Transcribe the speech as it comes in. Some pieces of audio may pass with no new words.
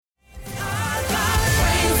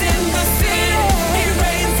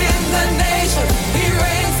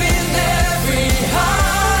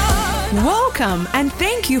Welcome and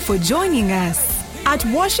thank you for joining us. At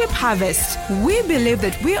Worship Harvest, we believe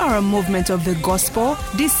that we are a movement of the gospel,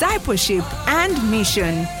 discipleship, and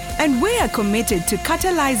mission. And we are committed to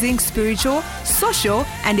catalyzing spiritual, social,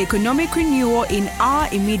 and economic renewal in our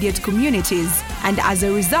immediate communities, and as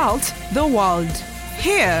a result, the world.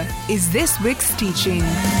 Here is this week's teaching.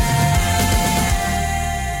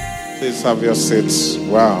 Please have your seats.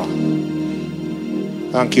 Wow.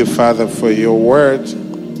 Thank you, Father, for your word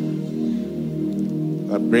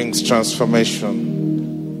that brings transformation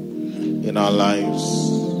in our lives.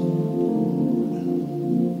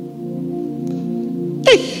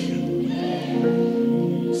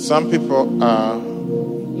 Some people are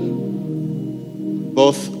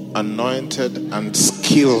both anointed and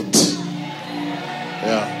skilled.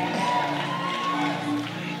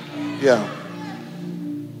 Yeah.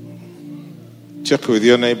 Check with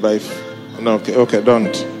your neighbor if... No, okay,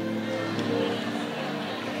 don't.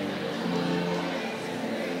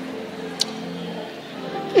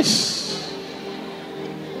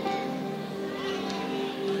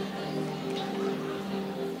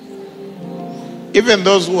 Even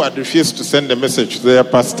those who had refused to send a message to their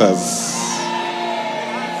pastors,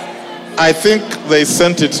 I think they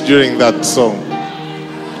sent it during that song.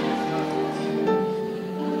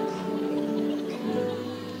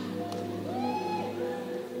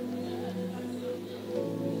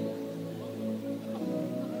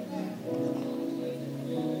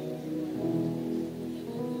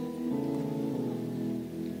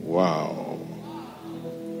 Wow.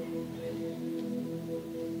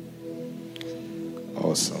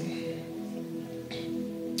 Awesome.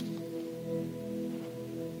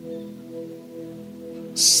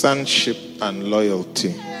 Sonship and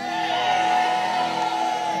loyalty.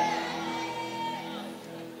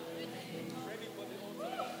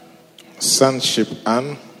 Sonship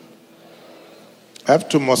and... I have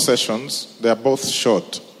 2 more sessions. They are both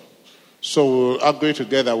short. So we'll agree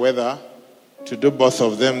together whether to do both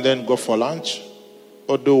of them, then go for lunch,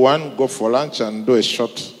 or do one, go for lunch, and do a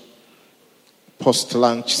short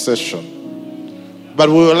post-lunch session. But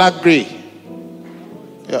we will agree.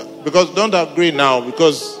 Yeah, because don't agree now,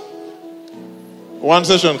 because one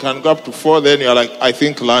session can go up to 4, then you're like, I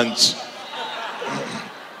think lunch.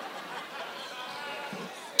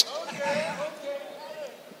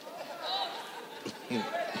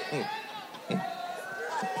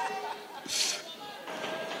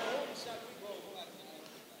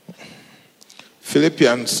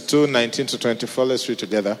 Philippians 2:19-24, let's read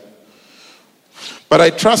together. But I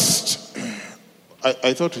trust,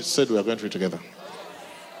 I thought it said we were going to read together.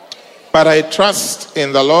 But I trust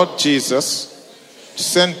in the Lord Jesus to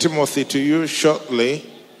send Timothy to you shortly,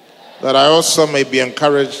 that I also may be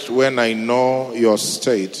encouraged when I know your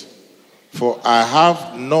state. For I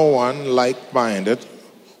have no one like-minded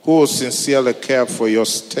who will sincerely care for your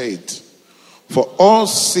state. For all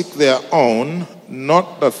seek their own,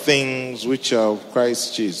 not the things which are of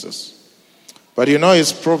Christ Jesus. But you know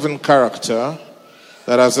his proven character,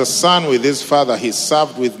 that as a son with his father, he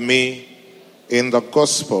served with me in the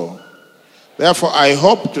gospel. Therefore, I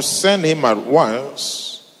hope to send him at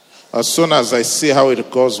once, as soon as I see how it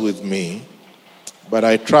goes with me. But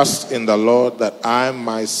I trust in the Lord that I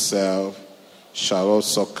myself shall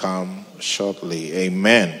also come shortly.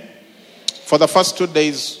 Amen. For the first 2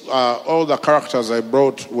 days, all the characters I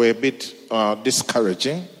brought were a bit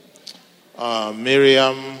discouraging.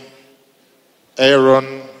 Miriam,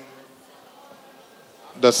 Aaron,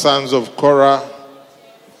 the sons of Korah,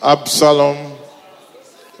 Absalom,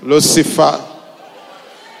 Lucifer,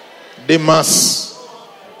 Demas,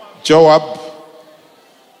 Joab,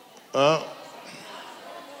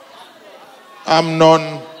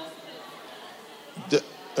 Amnon,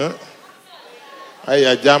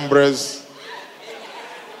 Jambres,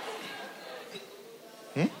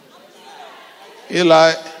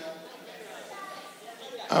 Eli,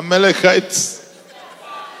 Amalekites.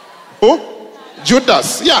 Who?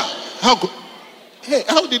 Judas. Yeah.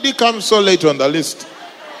 How did he come so late on the list?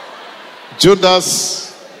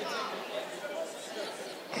 Judas,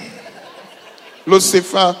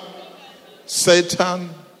 Lucifer, Satan,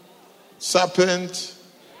 serpent,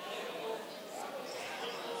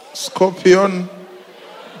 scorpion,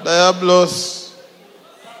 Diablos,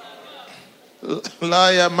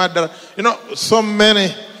 liar, murderer. You know, so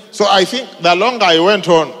many. So I think the longer I went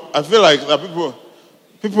on, I feel like the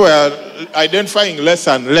people are identifying less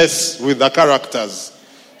and less with the characters.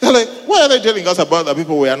 They're like, why are they telling us about the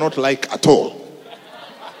people we are not like at all?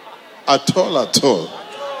 At all.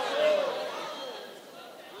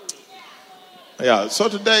 Yeah, so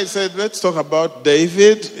today I said, let's talk about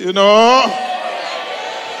David,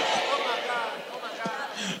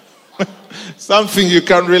 Something you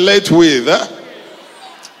can relate with.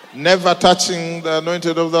 Never touching the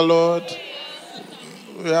anointed of the Lord.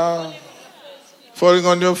 Yeah. Falling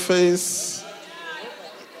on your face.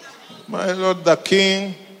 My Lord the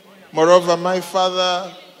King. Moreover, my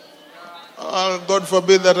Father. Oh, God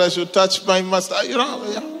forbid that I should touch my master.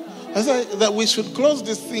 I say that we should close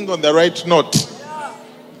this thing on the right note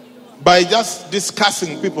by just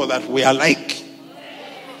discussing people that we are like.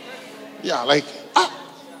 Yeah, like,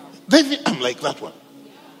 David, I'm like that one.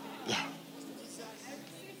 Yeah.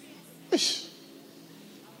 Is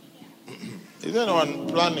anyone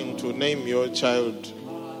planning to name your child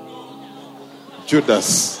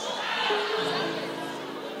Judas?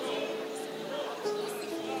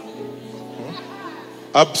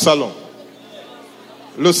 Absalom,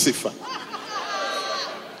 Lucifer.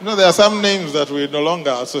 There are some names that we no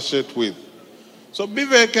longer associate with. So be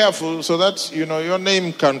very careful so that, your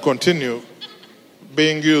name can continue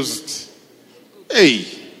being used. Hey.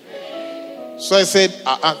 So I said,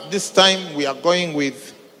 this time we are going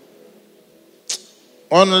with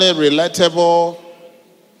only relatable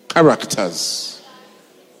characters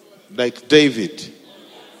like David,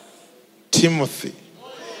 Timothy.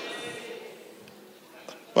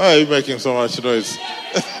 Why are you making so much noise?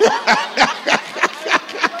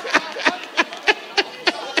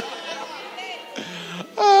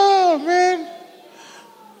 Oh, man.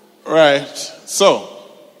 Right. So,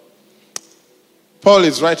 Paul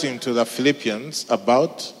is writing to the Philippians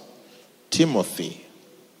about Timothy,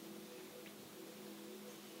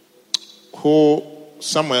 who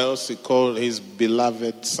somewhere else he called his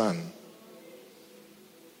beloved son.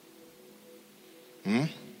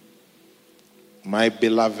 My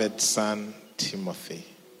beloved son, Timothy.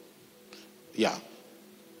 Yeah.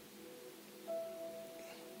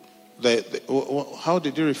 How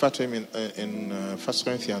did you refer to him in 1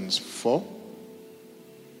 Corinthians 4?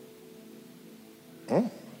 1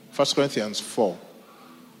 Corinthians 4.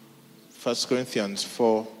 1 Corinthians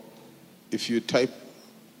 4. If you type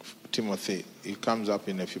Timothy, it comes up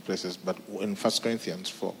in a few places, but in 1 Corinthians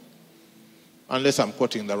 4. Unless I'm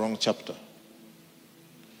quoting the wrong chapter.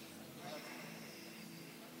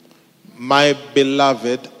 My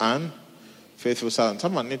beloved and faithful son.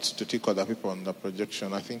 Someone needs to tick other people on the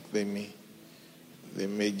projection. I think they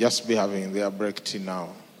may just be having their break tea now.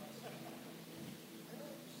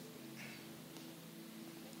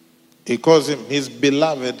 He calls him his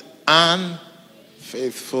beloved and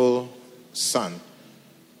faithful son.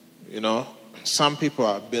 Some people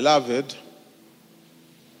are beloved.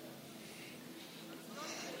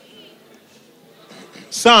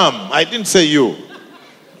 Some, I didn't say you.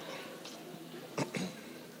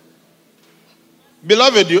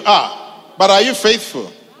 Beloved, you are, but are you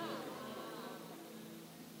faithful?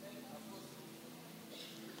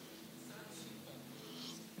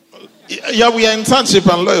 Yeah, we are in sonship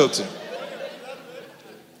and loyalty.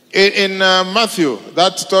 In Matthew,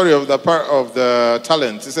 that story of the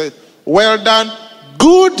talents, it says, "Well done,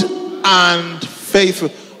 good and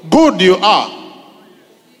faithful." Good you are.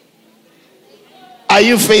 Are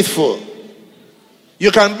you faithful?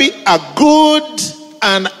 You can be a good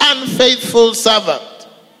and unfaithful servant.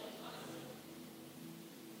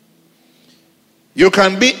 You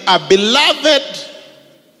can be a beloved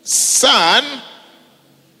son,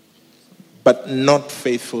 but not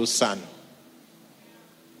faithful son.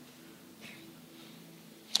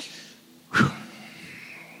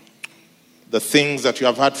 The things that you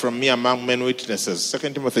have heard from me among many witnesses.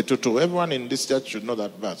 2 Timothy 2:2. Everyone in this church should know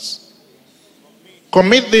that verse.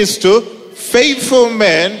 Commit this to faithful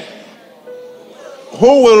men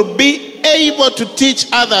who will be able to teach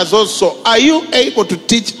others also. Are you able to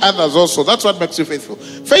teach others also? That's what makes you faithful.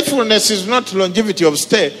 Faithfulness is not longevity of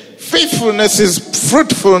stay. Faithfulness is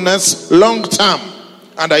fruitfulness long term.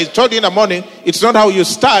 And I told you in the morning, it's not how you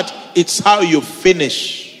start, it's how you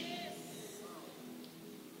finish.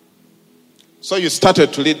 So you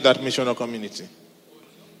started to lead that missional community.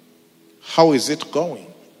 How is it going?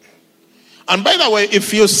 And by the way,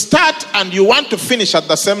 if you start and you want to finish at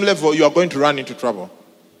the same level, you are going to run into trouble.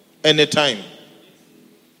 Anytime.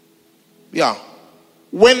 Yeah.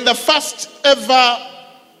 When the first ever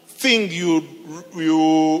thing you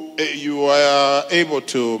are able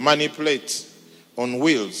to manipulate on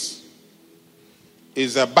wheels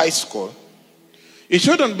is a bicycle, it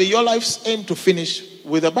shouldn't be your life's aim to finish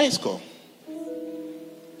with a bicycle.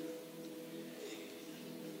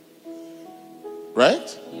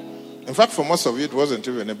 Right? In fact, for most of you, it wasn't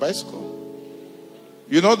even a bicycle.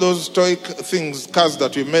 You know those toy things, cars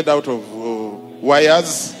that we made out of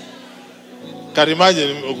wires? Can you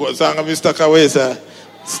imagine, Mr. Kawesa,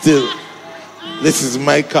 still, this is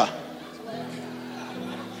my car.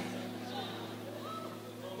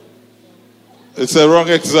 It's a wrong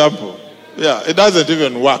example. Yeah, it doesn't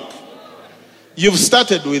even work. You've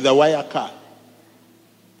started with a wire car.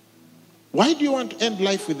 Why do you want to end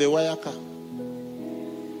life with a wire car?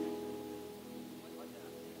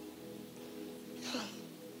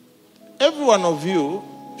 Every one of you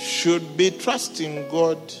should be trusting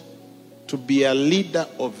God to be a leader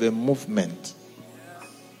of a movement.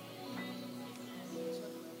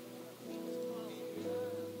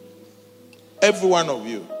 Every one of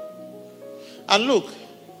you. And look,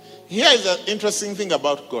 here is an interesting thing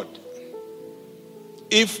about God.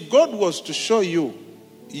 If God was to show you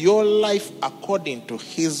your life according to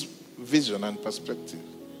his vision and perspective,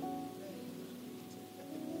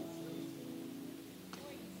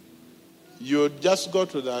 you would just go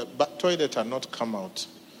to the toilet and not come out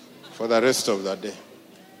for the rest of the day.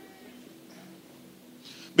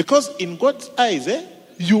 Because in God's eyes,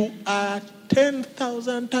 you are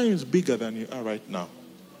 10,000 times bigger than you are right now.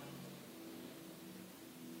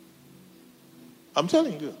 I'm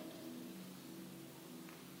telling you.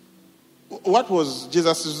 What was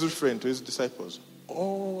Jesus referring to his disciples?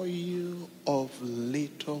 Oh, you of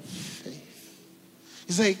little faith.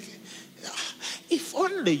 He's like, if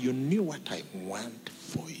only you knew what I want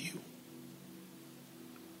for you.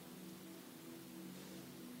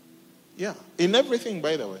 Yeah, in everything,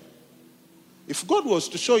 by the way. If God was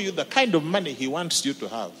to show you the kind of money he wants you to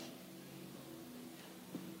have,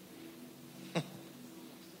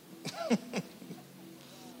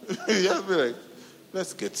 you'll be like,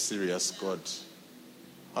 let's get serious, God.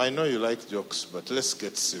 I know you like jokes, but let's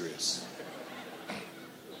get serious.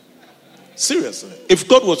 Seriously. If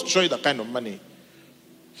God was to show you the kind of money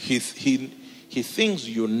he thinks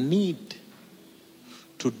you need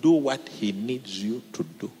to do what he needs you to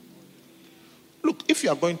do. Look, if you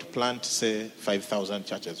are going to plant, say, 5,000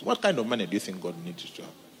 churches, what kind of money do you think God needs you to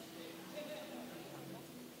have?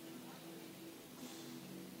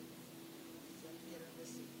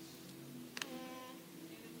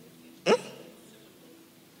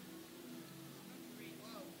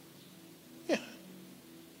 Yeah.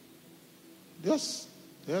 Yes.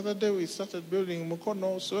 The other day we started building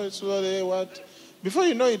Mukono, so what? Before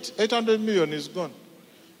you know it, 800 million is gone.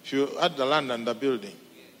 If you add the land and the building.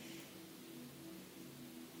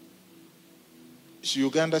 It's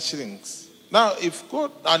Uganda shillings. Now, if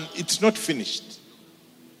God, and it's not finished.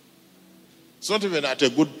 It's not even at a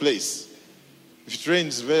good place. If it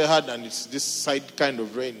rains very hard and it's this side kind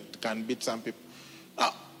of rain, it can beat some people.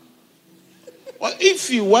 Now, well, if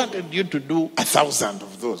he wanted you to do 1,000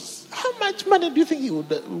 of those, how much money do you think he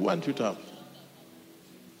would want you to have?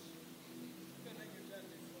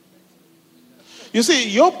 You see,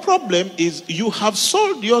 your problem is you have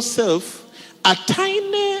sold yourself a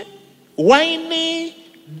tiny, whiny,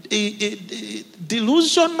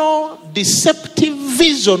 delusional, deceptive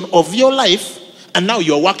vision of your life, and now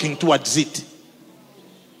you're working towards it.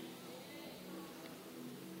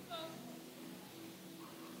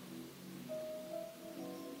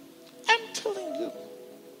 I'm telling you.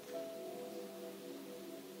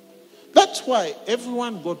 That's why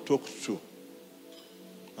everyone God talks to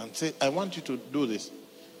and say, I want you to do this.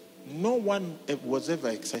 No one was ever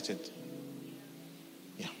excited.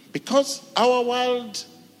 Yeah. Because our world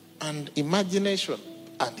and imagination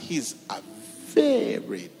and his are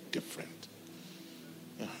very different.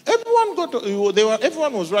 Yeah.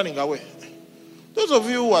 Everyone was running away. Those of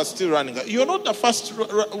you who are still running away, you're not the first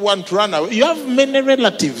one to run away. You have many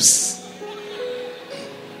relatives.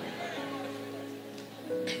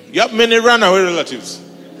 You have many runaway relatives.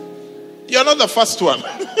 You're not the first one.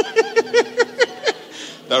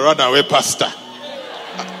 The runaway pastor.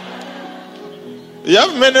 You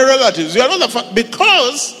have many relatives. You are not the first.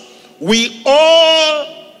 Because we all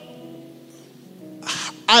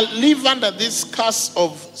live under this curse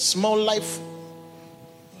of small life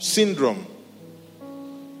syndrome.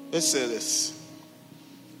 Let's say this.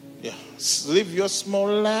 Yeah. Live your small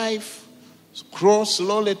life. Grow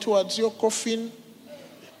slowly towards your coffin.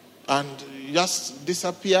 And just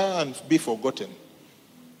disappear and be forgotten.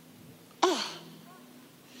 And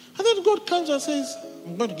then God comes and says,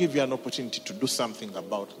 I'm going to give you an opportunity to do something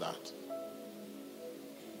about that.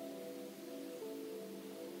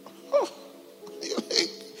 Oh, you're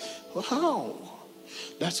like, wow.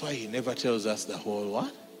 That's why he never tells us the whole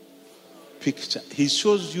what? Picture. He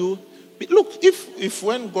shows you. Look, if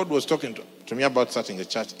when God was talking to me about starting a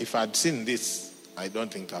church, if I had seen this, I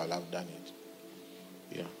don't think I would have done it.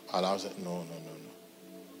 Yeah, I'll say, no.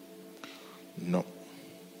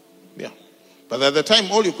 Yeah. But at the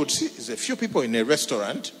time, all you could see is a few people in a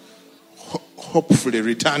restaurant, hopefully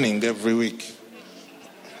returning every week.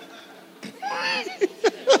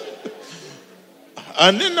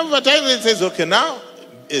 And then over time it says, okay, now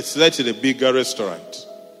it's slightly a bigger restaurant.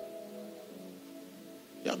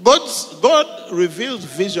 Yeah, God reveals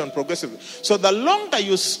vision progressively. So the longer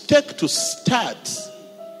you take to start,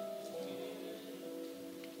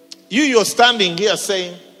 you're standing here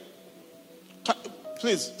saying,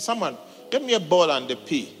 please, someone, get me a ball and a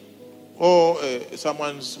pea. Or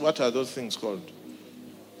someone's, what are those things called?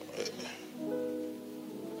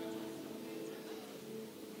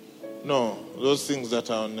 No, those things that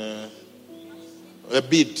are on a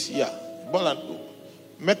bead. Yeah, ball and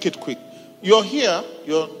make it quick. You're here,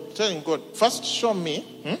 you're telling God, first show me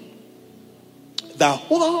the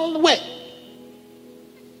whole way.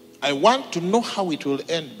 I want to know how it will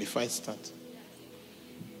end before I start.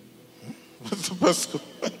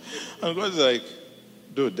 And God's like,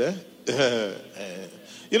 dude,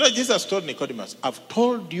 Jesus told Nicodemus, I've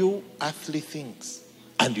told you earthly things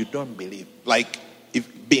and you don't believe. Like if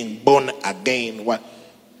being born again, what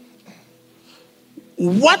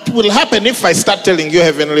will happen if I start telling you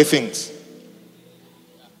heavenly things?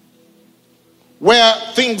 Where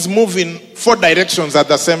things move in 4 directions at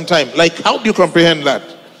the same time. Like, how do you comprehend that?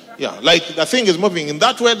 Yeah, like the thing is moving in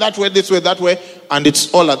that way, this way, that way, and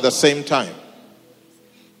it's all at the same time.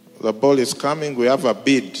 The ball is coming, we have a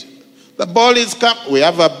bead. The ball is coming, we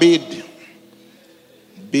have a bead.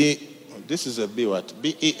 This is a B what?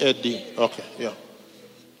 B-E-A-D. Okay, yeah.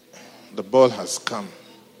 The ball has come.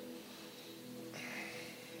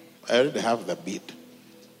 I already have the bead.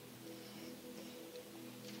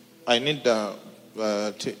 I need the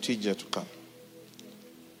teacher to come.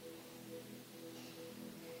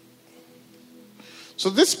 So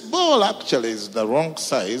this ball actually is the wrong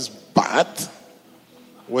size, but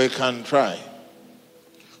we can try.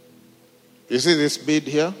 You see this bead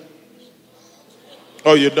here?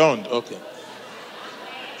 Oh, you don't? Okay.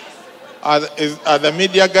 Are the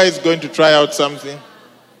media guys going to try out something?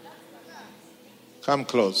 Come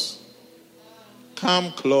close.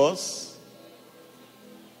 Come close.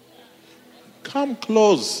 Come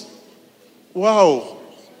close. Wow.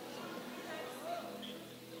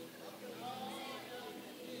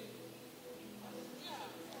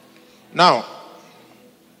 Now,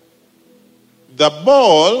 the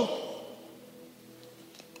ball,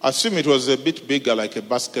 assume it was a bit bigger, like a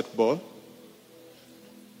basketball.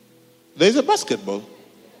 There's a basketball.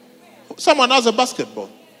 Someone has a basketball.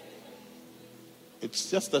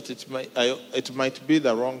 It's just that it might be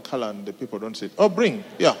the wrong color and the people don't see it. Oh, bring.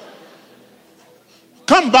 Yeah.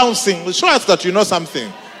 Come bouncing. Show us that you know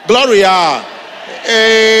something. Gloria.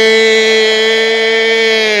 Hey.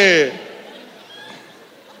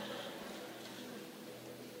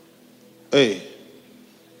 Hey.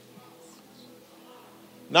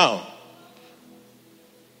 Now,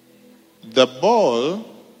 the ball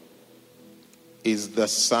is the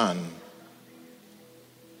sun.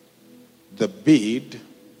 The bead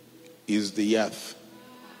is the earth.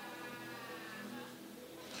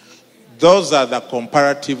 Those are the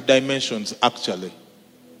comparative dimensions, actually.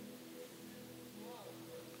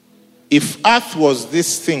 If earth was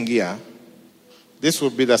this thing here, this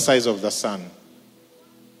would be the size of the sun.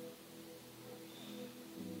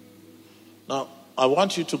 Now, I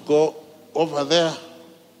want you to go over there.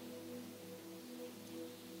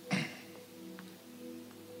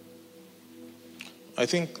 I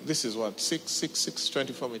think this is what?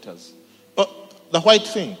 24 meters. Oh, the white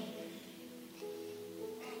thing.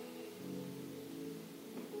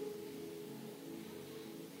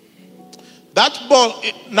 That ball,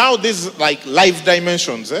 now this is like live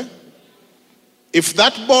dimensions. If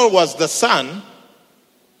that ball was the sun,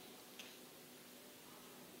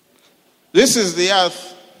 this is the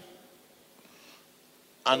earth,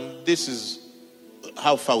 and this is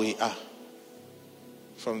how far we are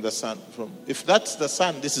from the sun. If that's the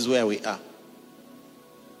sun, this is where we are.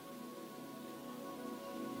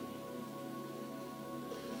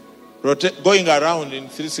 Going around in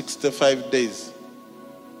 365 days.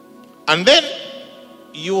 And then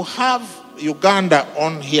you have Uganda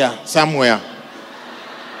on here somewhere.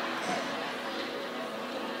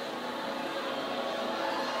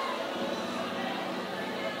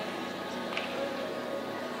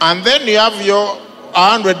 And then you have your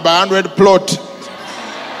 100 by 100 plot.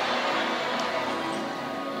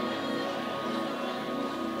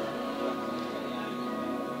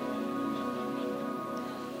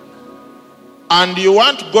 And you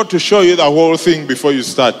want God to show you the whole thing before you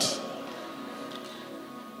start.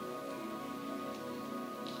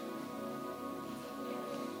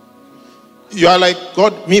 You are like,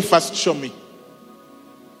 God, me first, show me.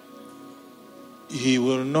 He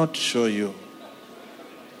will not show you.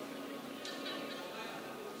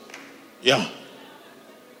 Yeah.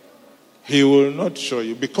 He will not show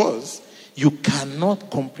you because you cannot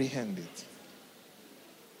comprehend it.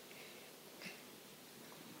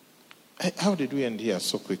 How did we end here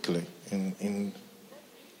so quickly?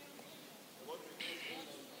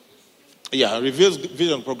 Reveals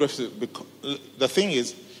vision progressive. Because the thing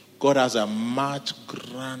is, God has a much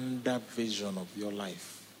grander vision of your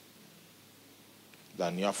life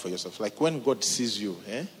than you have for yourself. Like when God sees you,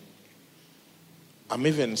 I'm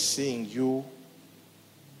even seeing you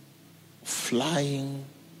flying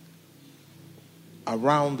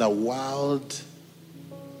around the world,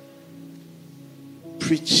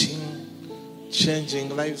 preaching,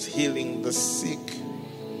 changing lives, healing the sick.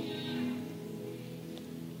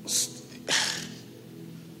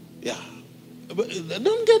 Yeah. But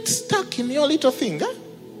don't get stuck in your little thing.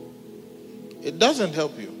 It doesn't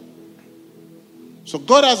help you. So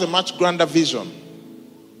God has a much grander vision.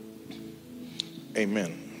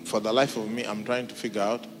 Amen. For the life of me, I'm trying to figure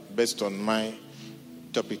out, based on my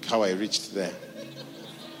topic, how I reached there.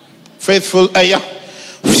 Faithful,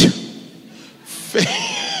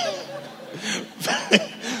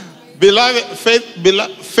 beloved,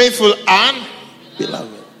 faithful and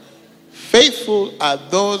beloved. Faithful are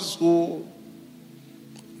those who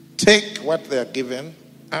take what they are given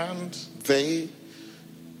and they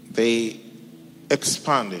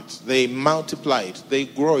expand it, they multiply it, they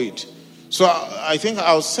grow it. So I think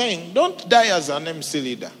I was saying, don't die as an MC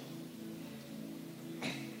leader.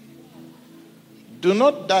 Do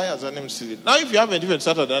not die as an MC leader. Now, if you haven't even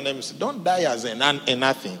started an MC, don't die as a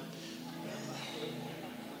nothing.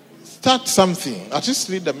 Start something. At least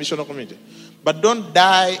lead the missional community. But don't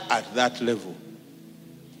die at that level.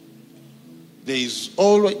 There is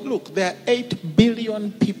always, look, there are 8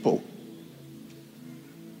 billion people.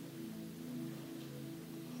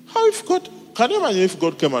 How if God, can you imagine if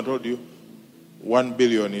God came and told you 1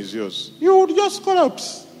 billion is yours? You would just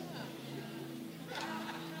collapse.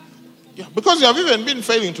 Yeah, because you have even been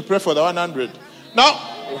failing to pray for the 100. Now,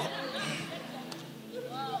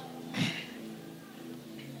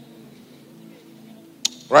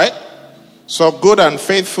 right? So good and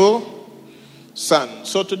faithful son.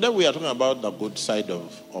 So today we are talking about the good side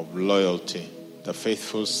of loyalty. The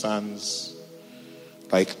faithful sons.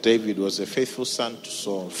 Like David was a faithful son to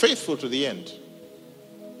Saul. Faithful to the end.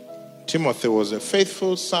 Timothy was a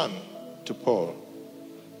faithful son to Paul.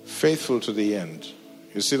 Faithful to the end.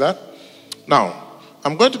 You see that? Now,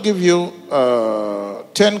 I'm going to give you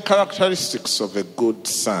 10 characteristics of a good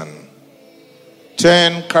son.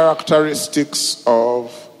 10 characteristics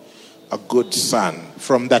of a good son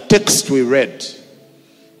from the text we read.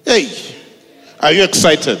 Hey, are you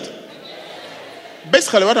excited?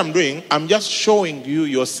 Basically what I'm doing, I'm just showing you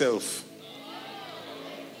yourself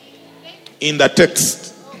in the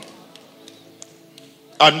text.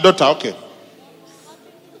 And daughter, okay.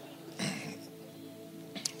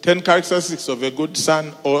 10 characteristics of a good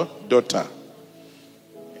son or daughter.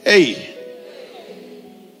 Hey,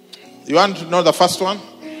 you want to know the first one?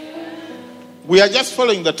 We are just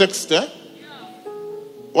following the text,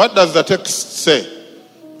 What does the text say?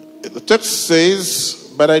 The text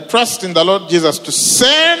says, but I trust in the Lord Jesus to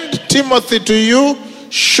send Timothy to you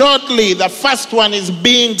shortly. The first one is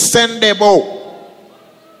being sendable.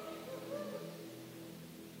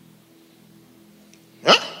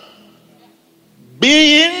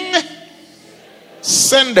 Being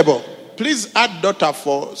sendable. Please add daughter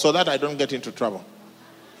so that I don't get into trouble.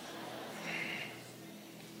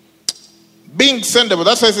 Being sendable.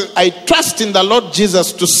 That's why I said, I trust in the Lord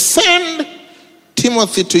Jesus to send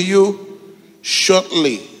Timothy to you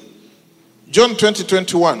shortly. John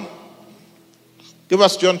 20:21. Give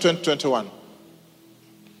us John 20:21.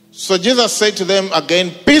 So Jesus said to them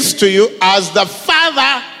again, peace to you, as the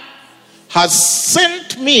Father has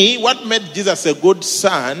sent me. What made Jesus a good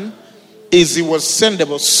son is he was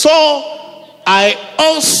sendable. So I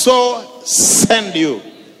also send you.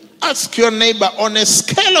 Ask your neighbor, on a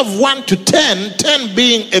scale of 1 to 10, 10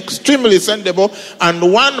 being extremely sendable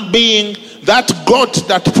and 1 being that goat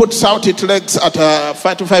that puts out its legs at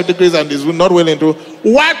 45 degrees and is not willing to,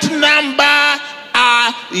 what number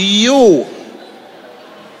are you?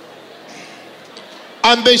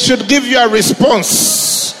 And they should give you a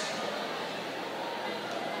response.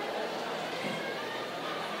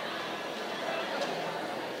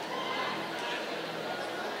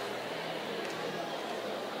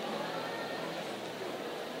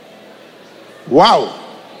 Wow.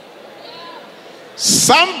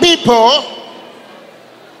 Some people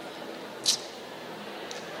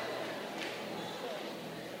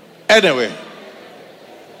anyway.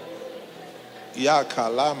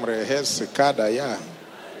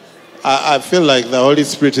 I feel like the Holy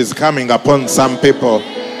Spirit is coming upon some people.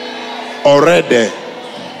 already.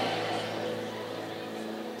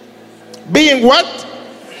 Being what?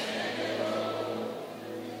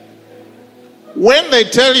 When they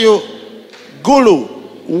tell you, Gulu,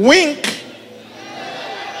 wink.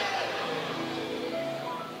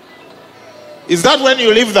 Is that when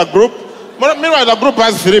you leave the group? Meanwhile, the group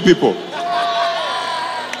has 3 people.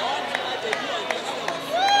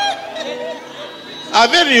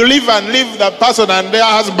 And then you leave and leave the person and their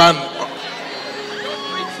husband.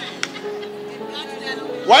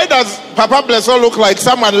 Why does Papa Blesso look like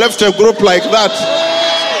someone left a group like that?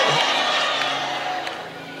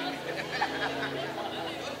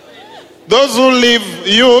 Those who leave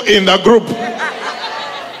you in the group.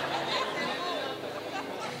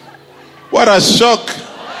 What a shock.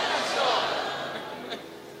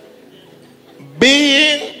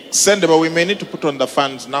 Being sendable, we may need to put on the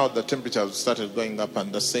fans now. The temperature has started going up,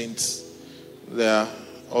 and the saints, they are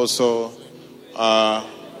also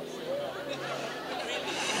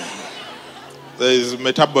there is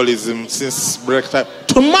metabolism since break time.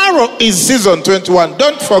 Tomorrow is season 21.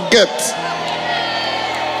 Don't forget.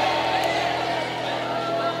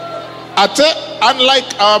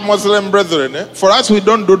 Unlike our Muslim brethren, for us we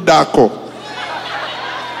don't do dako.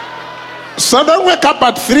 So don't wake up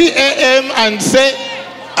at 3 a.m. and say,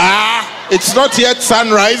 it's not yet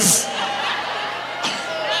sunrise.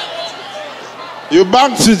 You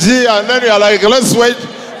bang to G and then you're like, let's wait.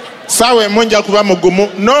 Sawe munja kuba mugumu.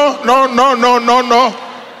 No.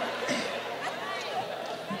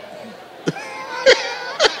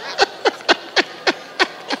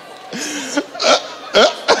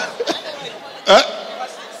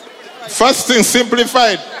 Fasting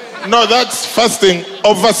simplified. No, that's fasting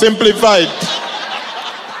oversimplified.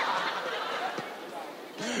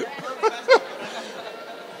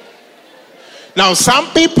 Now,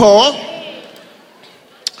 some people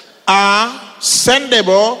are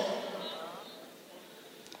sendable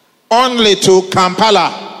only to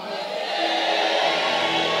Kampala.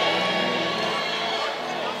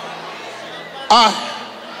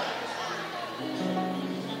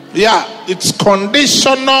 Yeah, it's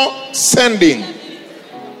conditional sending.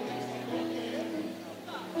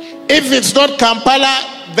 If it's not Kampala,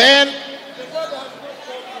 then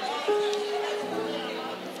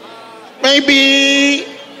maybe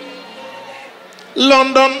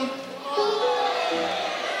London,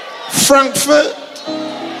 Frankfurt,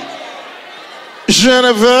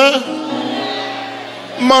 Geneva,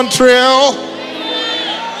 Montreal,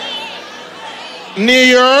 New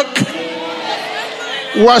York,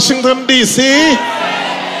 Washington, D.C.,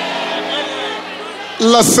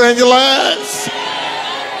 Los Angeles,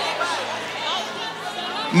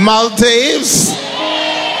 Maldives,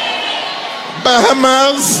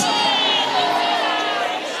 Bahamas.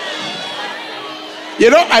 You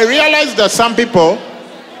know, I realized that some people,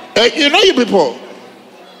 you people,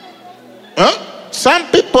 some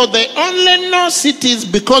people, they only know cities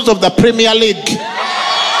because of the Premier League.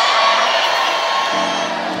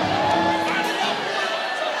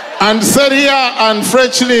 And Serie A and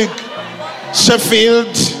French League,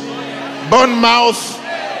 Sheffield, Bournemouth,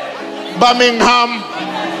 Birmingham,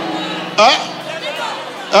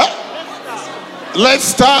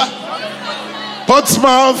 Leicester,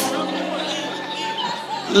 Portsmouth,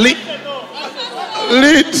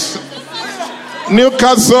 Leeds,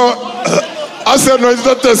 Newcastle. Arsenal is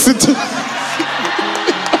not a city.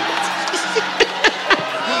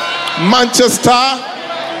 Manchester,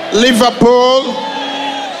 Liverpool,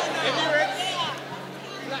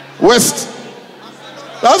 West.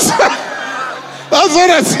 That's not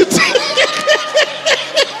a city.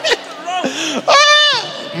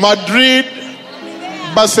 Madrid,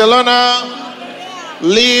 Barcelona,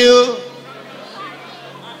 Lille,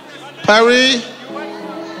 Paris,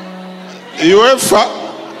 UEFA.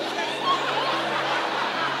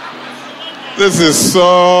 This is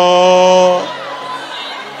so.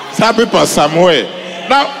 Some people somewhere.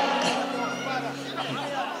 Now,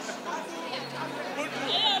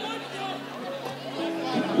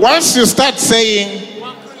 once you start saying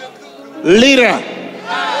leader,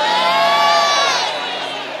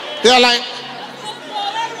 they're like,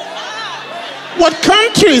 what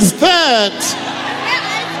country is that?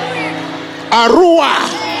 Arua,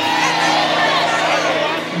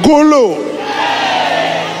 Gulu,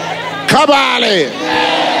 Kabale,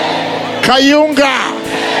 Kayunga,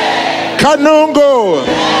 Kanungu,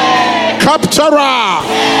 Kapchara,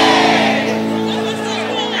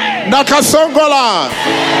 Nakasongola,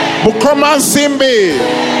 Bukoma Simbi,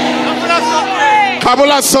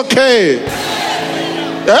 Kabula Soke,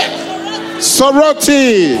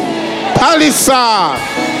 Soroti, Palisa,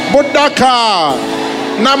 Budaka,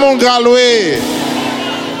 Namungalwe,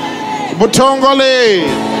 Butongole,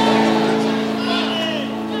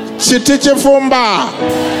 Chitiche Fumba,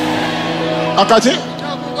 Akati,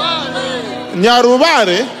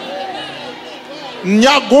 Nyarubare,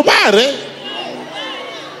 Nyagubare.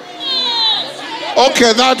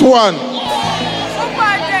 Okay, that one.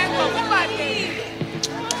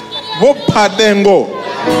 Bupadengo.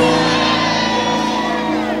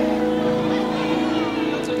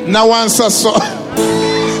 Now answer so.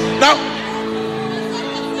 Now,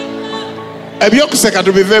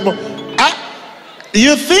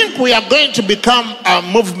 you think we are going to become a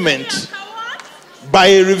movement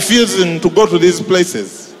by refusing to go to these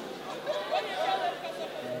places?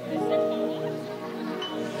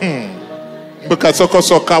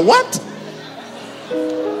 Soka, what?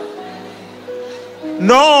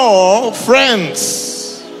 No,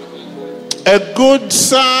 friends. A good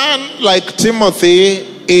son like Timothy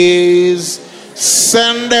is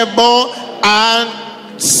sendable and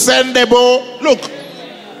sendable. Look,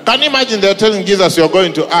 can you imagine they're telling Jesus you're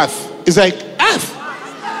going to earth? It's like, earth?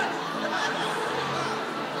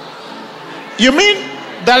 You mean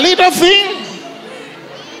the little thing?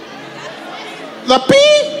 The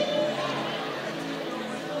pea?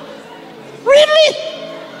 Really?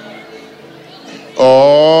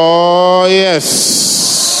 Oh,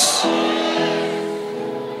 yes.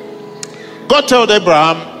 God told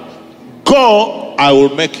Abraham, go, I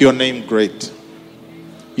will make your name great.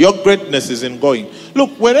 Your greatness is in going.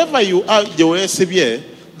 Look, wherever you are, you are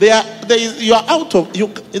out of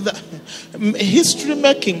history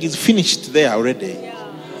making is finished there already.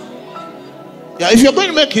 Yeah, if you're going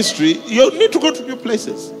to make history, you need to go to new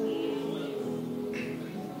places.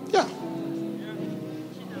 Yeah.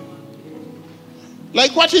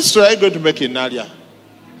 Like, what history are you going to make in Nadia?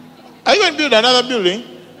 Are you going to build another building?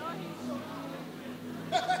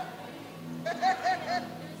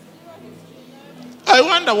 I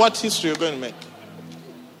wonder what history you're going to make.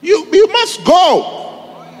 You must go.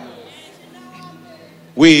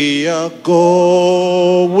 We are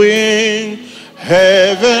going.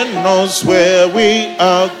 Heaven knows where we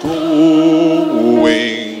are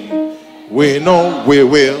going. We know we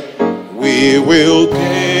will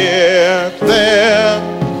get there.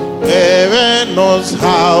 Heaven knows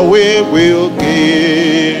how we will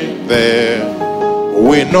get there.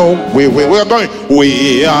 We know we are going.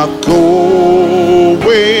 We are going.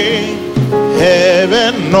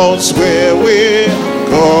 Heaven knows where we're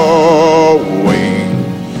going.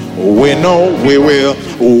 We know we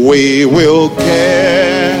will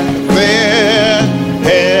get there.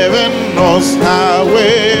 Heaven knows how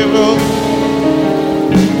we will.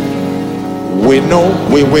 We know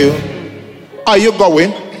we will. Are you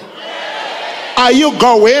going? Are you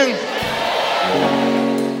going?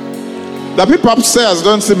 The people upstairs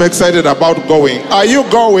don't seem excited about going. Are you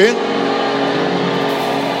going?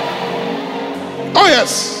 Oh,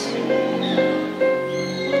 yes.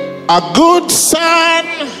 A good son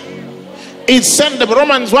is sent.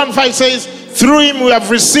 Romans 1:5 says, through him we have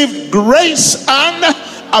received grace and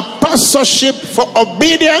apostleship for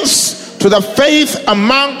obedience to the faith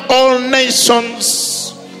among all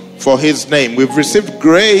nations for his name. We've received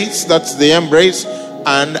grace, that's the embrace,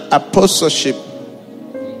 and apostleship.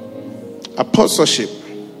 Apostleship.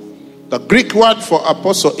 The Greek word for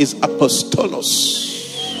apostle is apostolos.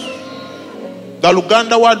 The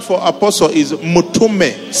Luganda word for apostle is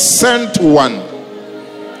mutume, sent one.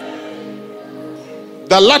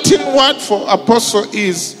 The Latin word for apostle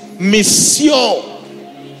is missio.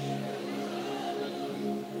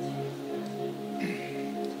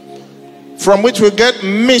 From which we get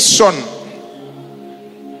mission.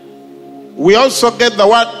 We also get the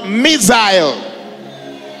word missile.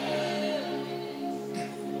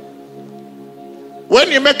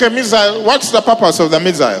 When you make a missile, what's the purpose of the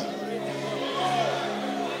missile?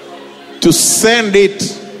 To send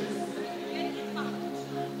it.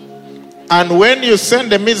 And when you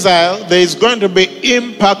send a missile, there is going to be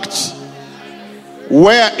impact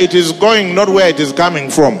where it is going, not where it is coming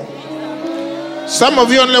from. Some of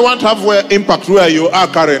you only want to have impact where you are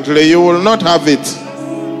currently. You will not have it.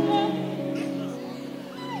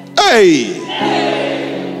 Hey!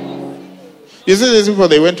 You see these people,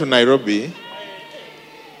 they went to Nairobi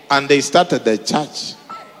and they started their church.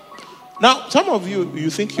 Now, some of you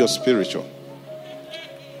think you're spiritual.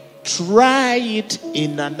 Try it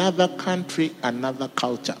in another country, another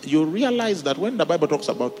culture. You realize that when the Bible talks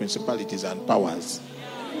about principalities and powers,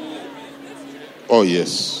 oh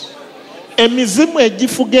yes. Emizimu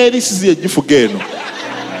ejifugeri sisi ejifugeno.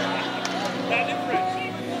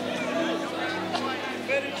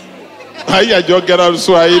 Haya jogera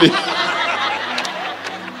Swahili.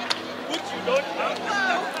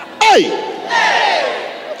 Hey!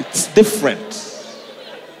 different.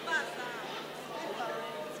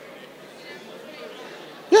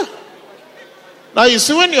 Yeah. Now you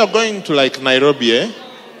see, when you're going to like Nairobi,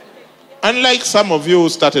 unlike some of you who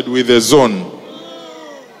started with a zone,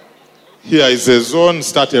 here is a zone,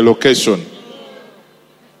 start a location.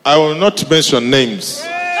 I will not mention names.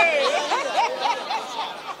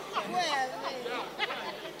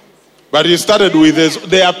 But you started with this.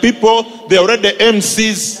 There are people, they are already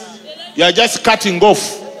MCs. You are just cutting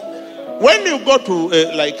off. When you go to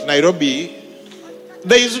like Nairobi,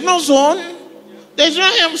 there is no zone, there is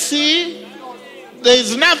no MC, there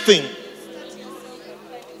is nothing.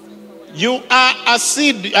 You are a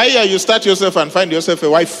seed. Here you start yourself and find yourself a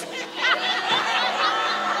wife.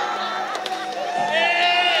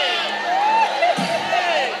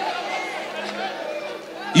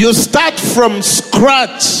 You start from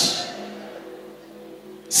scratch.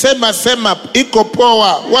 Sema, iko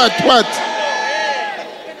power. What?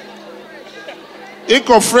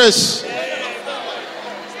 Iko fresh.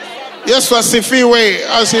 Yesu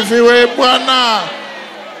asifiwe Bwana.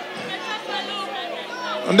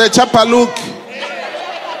 Nde chapa look.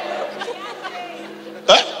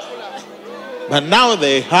 But now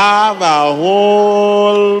they have a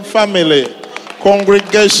whole family,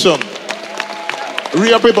 congregation,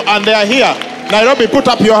 real people, and they are here. Nairobi, put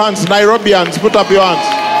up your hands. Nairobians, put up your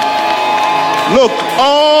hands. Look,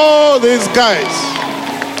 all these guys.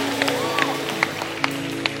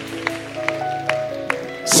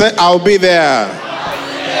 Say, I'll be there.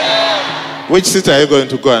 Which city are you going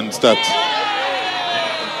to go and start?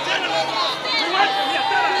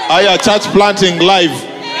 Church Planting Live.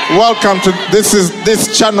 Welcome to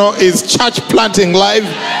this channel is Church Planting Live.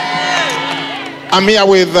 I'm here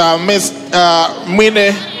with Miss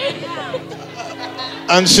Mwine,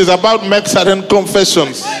 and she's about to make certain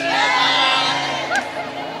confessions.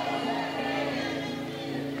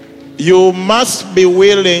 You must be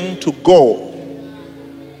willing to go.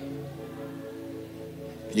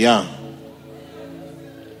 Yeah.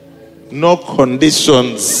 No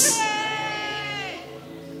conditions.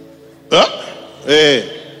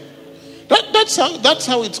 That's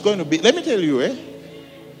how it's going to be. Let me tell you,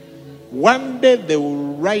 one day they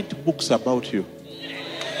will write books about you.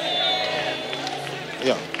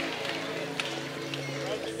 Yeah.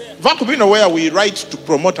 That could be nowhere we write to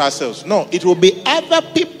promote ourselves. No, it will be other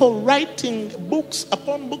people writing books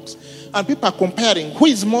upon books, and people are comparing who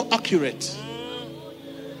is more accurate.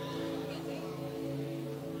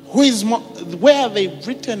 Who is more, where they've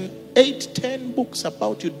written 8-10 books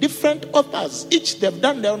about you, different authors, each they've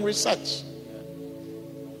done their own research.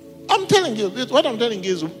 I'm telling you, what I'm telling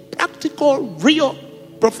you is practical, real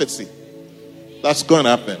prophecy that's going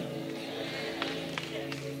to happen.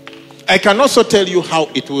 I can also tell you how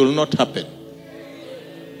it will not happen.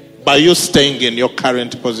 By you staying in your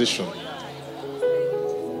current position.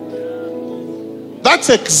 That's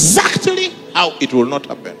exactly how it will not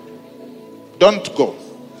happen. Don't go.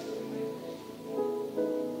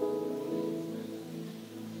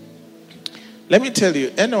 Let me tell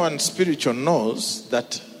you, anyone spiritual knows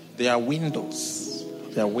that there are windows.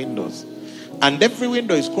 There are windows. And every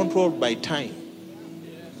window is controlled by time.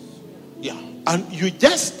 Yeah. And you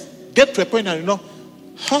just get to a point and you know,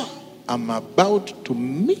 I'm about to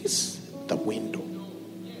miss the window.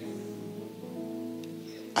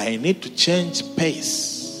 I need to change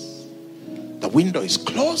pace. The window is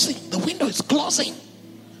closing. The window is closing.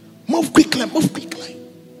 Move quickly, move quickly.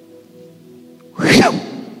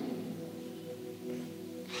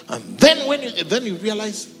 And then when you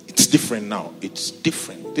realize it's different now. It's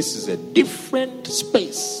different. This is a different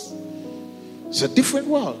space. It's a different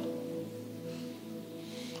world.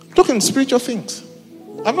 I'm talking spiritual things.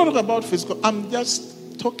 I'm not talking about physical. I'm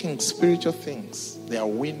just talking spiritual things. They are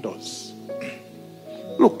windows.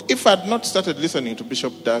 Look, if I had not started listening to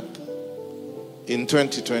Bishop Doug in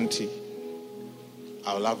 2020,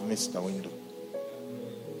 I would have missed the window.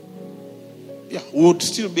 Yeah, we would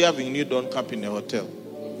still be having New Dawn Camp in a hotel,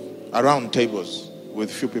 around tables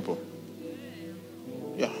with few people.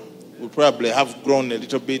 Yeah, we'll probably have grown a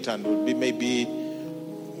little bit and would be maybe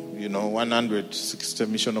 160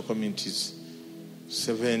 missional communities,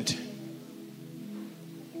 70,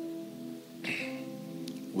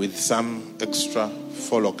 with some extra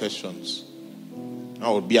 4 locations. I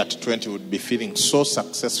would be at 20, would be feeling so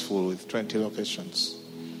successful with 20 locations.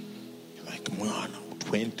 Like,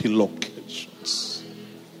 20 locations.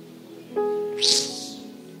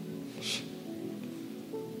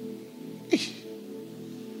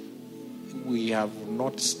 We have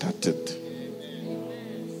not started.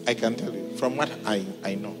 I can tell you, from what I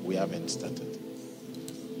know, we haven't started.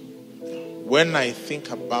 when I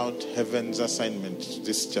think about heaven's assignment to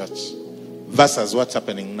this church versus what's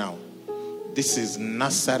happening now, this is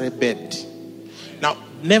nursery bed. Now,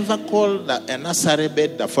 never call a nursery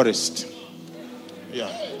bed the forest.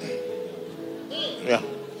 Yeah.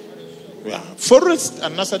 Forest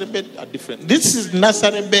and nursery bed are different. This is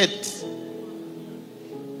nursery bed.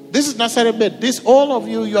 This is nursery bed. This, all of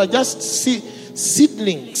you are just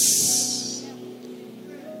seedlings.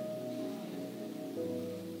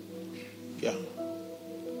 Yeah.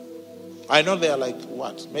 I know there are like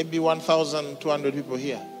what? Maybe 1,200 people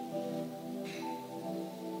here.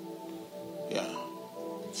 Yeah.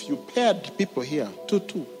 If you paired people here,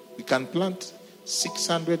 2, we can plant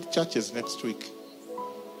 600 churches next week.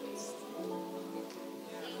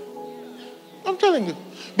 I'm telling you.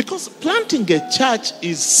 Because planting a church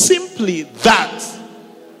is simply that.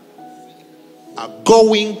 A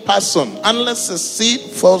going person. Unless a seed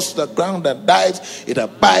falls to the ground and dies, it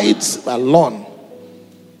abides alone.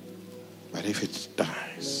 But if it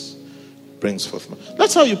dies, it brings forth more.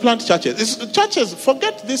 That's how you plant churches. Churches,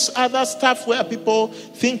 forget this other stuff where people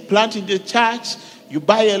think planting a church, you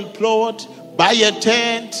buy a plot, buy a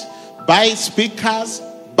tent, buy speakers,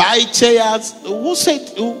 buy chairs. Who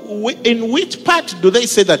said, in which part do they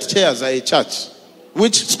say that chairs are a church?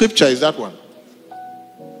 Which scripture is that one?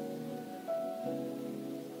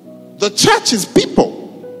 The church is people.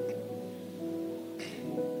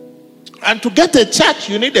 And to get a church,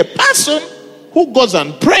 you need a person who goes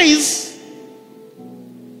and prays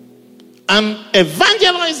and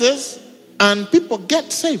evangelizes and people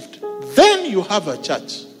get saved. Then you have a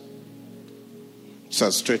church. It's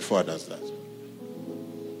as straightforward as that.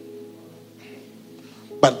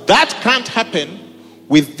 But that can't happen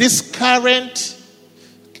with this current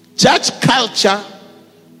church culture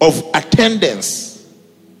of attendance.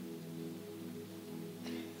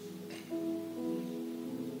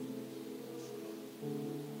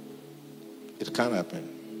 It can't happen.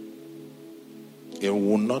 It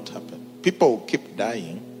will not happen. People will keep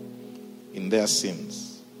dying in their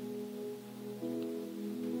sins.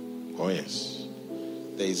 Oh yes.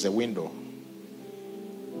 There is a window.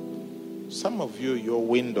 Some of you, your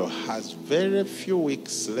window has very few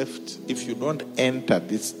weeks left if you don't enter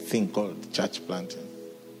this thing called church planting.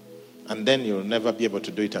 And then you'll never be able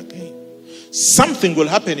to do it again. Something will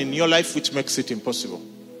happen in your life which makes it impossible.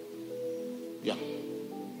 Yeah.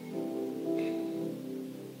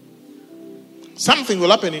 Something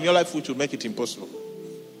will happen in your life which will make it impossible.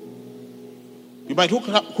 You might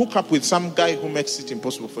hook up with some guy who makes it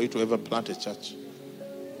impossible for you to ever plant a church.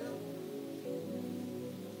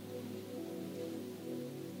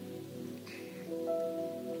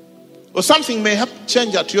 Or something may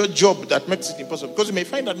change at your job that makes it impossible. Because you may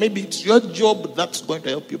find that maybe it's your job that's going to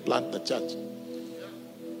help you plant the church.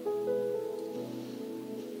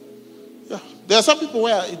 Yeah. There are some people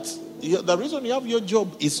where the reason you have your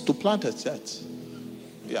job is to plant a church.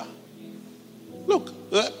 Yeah. Look,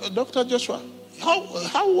 Dr. Joshua,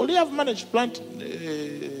 how will you have managed to plant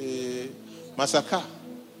Masaka?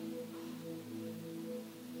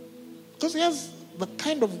 Because he has the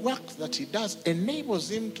kind of work that he does enables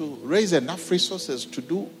him to raise enough resources to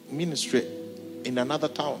do ministry in another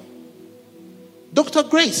town. Dr.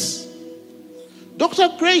 Grace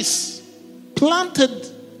planted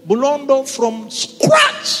Bulondo from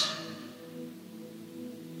scratch.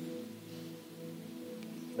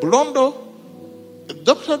 Bulondo,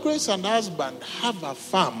 Dr. Grace and her husband have a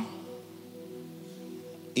farm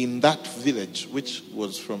in that village, which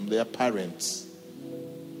was from their parents.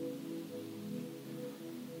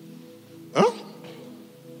 Huh?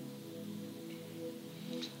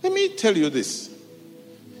 Let me tell you this.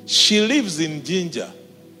 She lives in Jinja.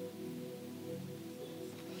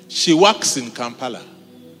 She works in Kampala.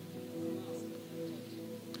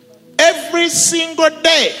 Every single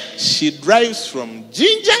day, she drives from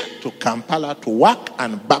Jinja to Kampala to work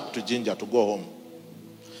and back to Jinja to go home.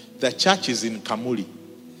 The church is in Kamuli.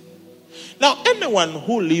 Now, anyone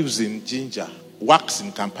who lives in Jinja, works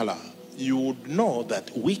in Kampala, you would know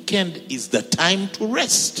that weekend is the time to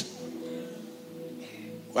rest.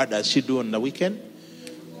 What does she do on the weekend?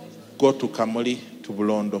 Go to Kamuli, to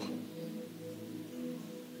Bulondo.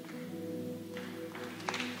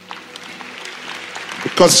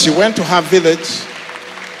 Because she went to her village.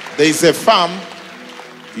 There is a farm.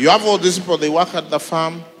 You have all these people, they work at the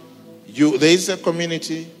farm. There is a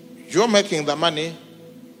community. You're making the money.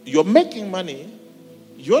 You're making money.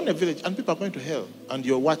 You're in a village and people are going to hell and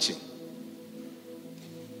you're watching.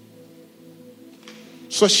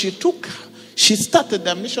 So she started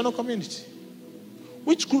the missional community,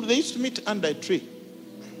 which group they used to meet under a tree.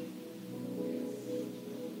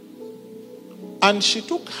 And she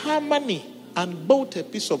took her money and bought a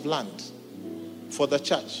piece of land for the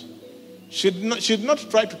church. She'd not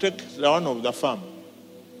try to take the one of the farm.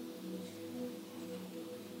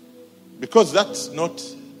 Because that's not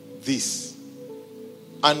this.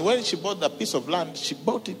 And when she bought the piece of land, she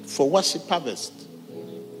bought it for Worship Harvest.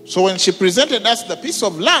 So when she presented us the piece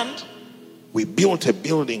of land, we built a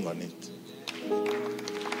building on it.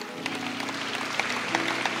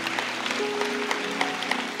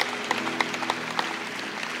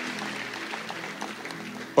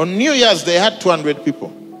 On New Year's, they had 200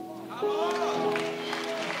 people.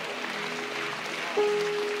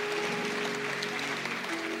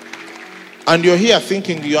 And you're here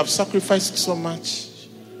thinking you have sacrificed so much.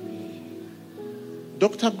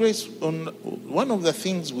 Dr. Grace, one of the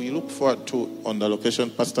things we look forward to on the Location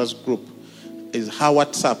Pastors Group is her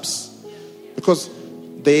WhatsApps. Because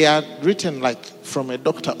they are written like from a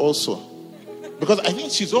doctor also. Because I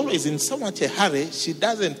think she's always in so much a hurry, she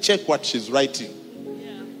doesn't check what she's writing.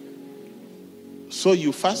 So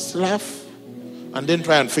you first laugh and then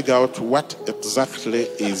try and figure out what exactly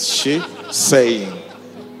is she saying.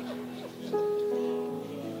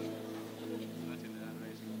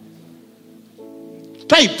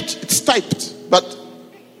 It's typed, but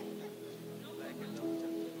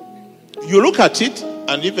you look at it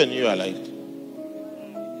and even you are like,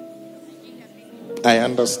 I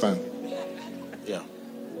understand. Yeah,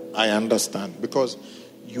 I understand. Because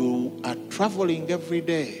you are traveling every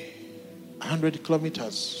day 100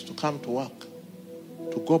 kilometers to come to work,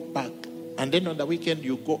 to go back, and then on the weekend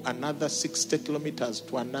you go another 60 kilometers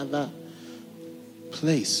to another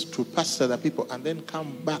place to pastor the people, and then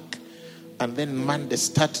come back. And then Monday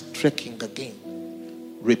start trekking again.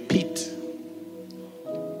 Repeat.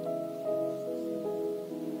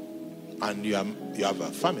 And you have a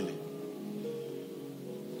family.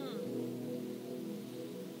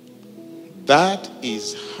 That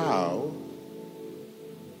is how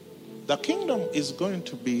the kingdom is going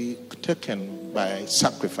to be taken by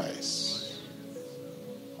sacrifice.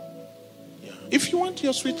 Yeah. If you want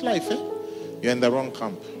your sweet life, you're in the wrong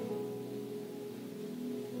camp.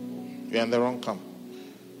 You're in the wrong camp.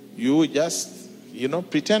 You just,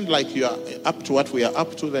 pretend like you are up to what we are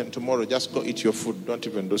up to, then tomorrow just go eat your food. Don't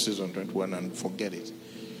even do season 21 and forget it.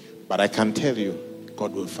 But I can tell you,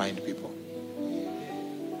 God will find people.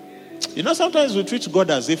 Sometimes we treat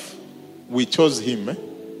God as if we chose him.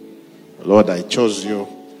 Lord, I chose you.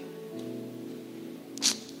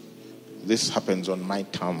 This happens on my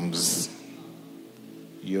terms.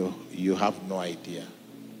 You have no idea.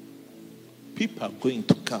 People are going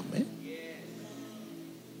to come,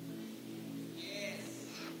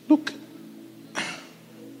 Look,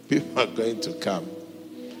 people are going to come.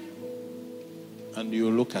 And you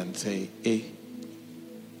look and say, hey,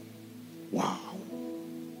 wow.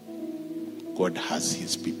 God has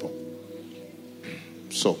his people.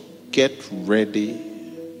 So, get ready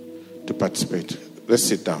to participate. Let's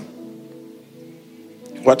sit down.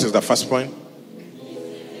 What is the first point?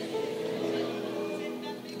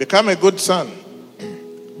 Become a good son.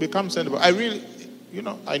 Become sensible. I really,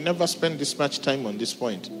 I never spend this much time on this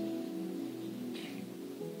point.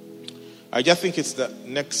 I just think it's the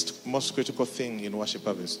next most critical thing in Worship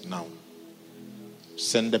Harvest now.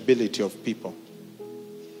 Sendability of people.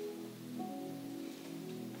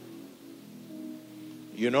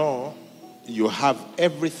 You have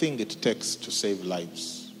everything it takes to save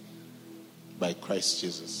lives by Christ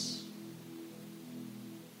Jesus.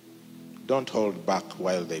 Don't hold back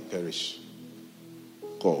while they perish.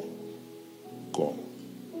 Go. Go.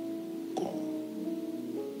 Go.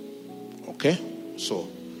 Okay? So,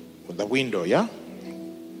 with the window, yeah?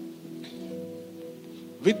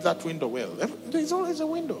 Read that window well. There's always a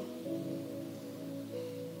window.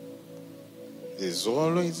 There's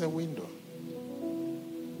always a window.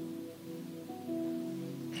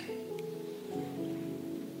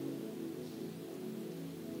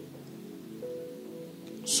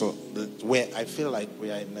 So, where I feel like we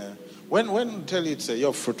are in when we tell you it's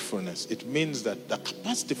your fruitfulness, it means that the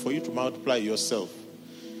capacity for you to multiply yourself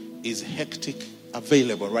is hectic,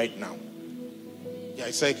 available right now. Yeah,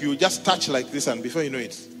 it's like you just touch like this and before you know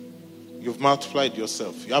it, you've multiplied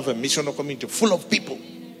yourself. You have a missional community full of people.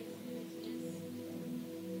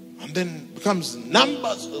 And then becomes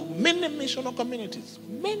numbers, many missional communities.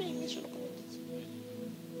 Many missional communities.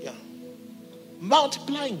 Yeah.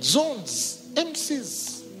 Multiplying zones,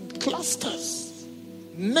 MCs, clusters.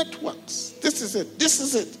 Networks. This is it. This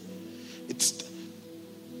is it. It's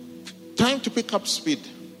time to pick up speed.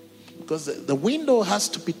 Because the window has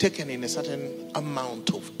to be taken in a certain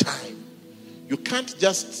amount of time. You can't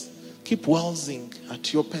just keep waltzing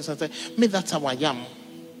at your pace and say, me, that's how I am.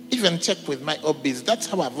 Even check with my hobbies. That's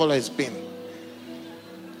how I've always been.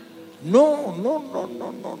 No.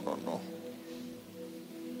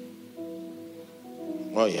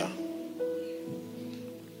 Oh, yeah.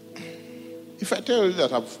 If I tell you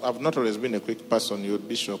that I've not always been a quick person, you would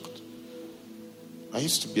be shocked. I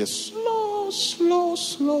used to be a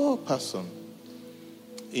slow person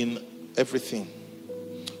in everything.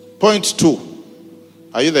 Point 2.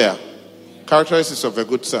 Are you there? Characteristics of a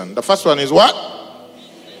good son. The first one is what?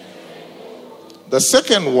 The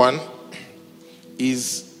second one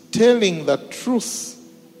is telling the truth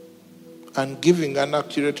and giving an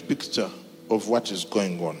accurate picture of what is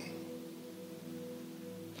going on.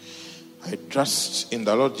 I trust in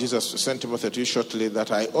the Lord Jesus to send Timothy to you shortly,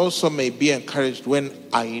 that I also may be encouraged when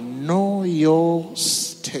I know your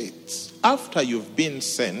state. After you've been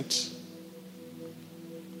sent,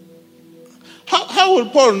 how will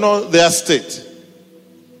Paul know their state?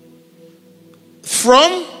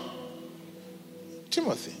 From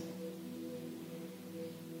Timothy.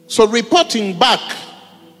 So reporting back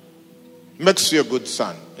makes you a good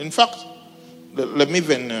son. In fact, let me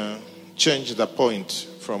even change the point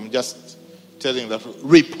from just telling that,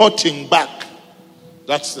 reporting back.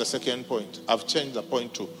 That's the second point. I've changed the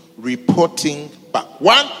point to reporting back.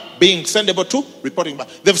 1, being sendable. 2, reporting back.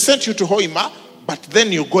 They've sent you to Hoima, but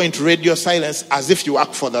then you go into radio silence as if you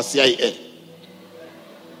work for the CIA.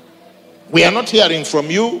 We are not hearing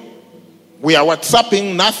from you. We are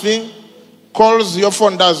WhatsApping, nothing. Calls, your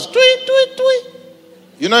phone does tweet, tweet, tweet.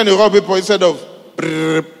 You know, in Europe, people, instead of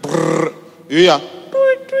brr, brr, you hear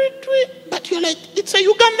tweet, tweet, tweet. But you're like, it's a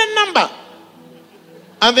Ugandan number.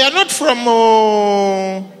 And they are not from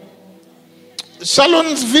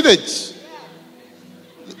Shalon's village.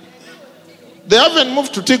 They haven't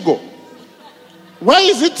moved to Tigo. Why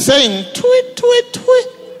is it saying tweet, tweet, tweet?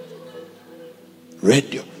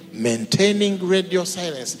 Radio. Maintaining radio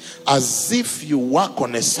silence as if you work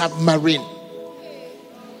on a submarine.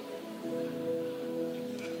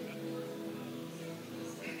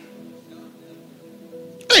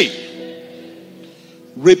 Hey.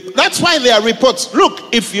 That's why there are reports.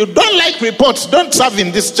 Look, if you don't like reports, don't serve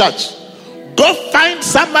in this church. Go find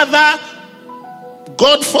some other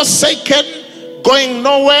God-forsaken, going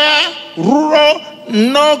nowhere, rural,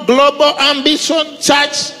 no global ambition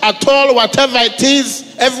church at all, whatever it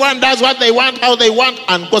is. Everyone does what they want, how they want,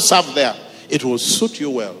 and go serve there. It will suit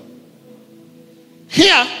you well.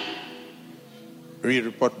 Here, we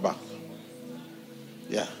report back.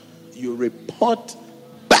 Yeah, you report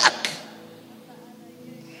back.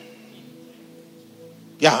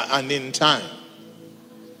 Yeah, and in time.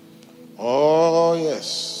 Oh,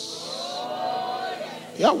 yes.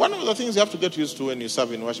 Yeah, one of the things you have to get used to when you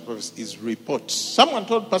serve in worship office is reports. Someone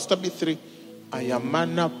told Pastor B3, I am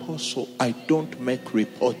an apostle. I don't make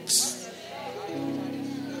reports.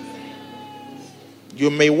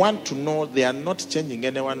 You may want to know they are not changing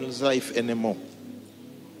anyone's life anymore.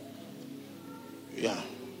 Yeah.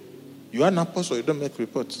 You are an apostle, you don't make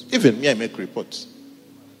reports. Even me, I make reports.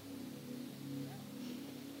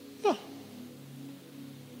 Yeah.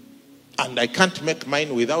 And I can't make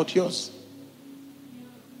mine without yours.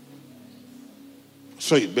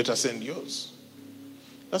 So you better send yours.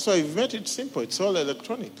 That's why we've made it simple. It's all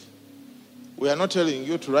electronic. We are not telling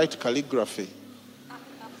you to write calligraphy.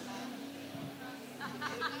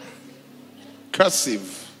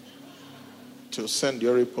 Cursive to send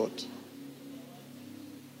your report.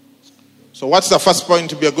 So what's the first point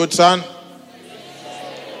to be a good son?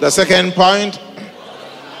 The second point?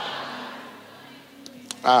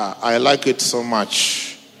 I like it so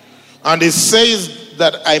much. And it says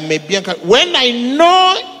that I may be encouraged. When I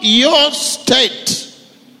know your state,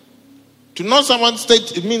 to know someone's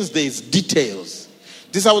state, it means there is details.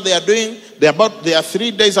 This is how they are doing. They are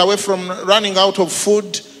 3 days away from running out of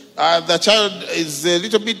food. The child is a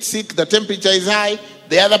little bit sick. The temperature is high.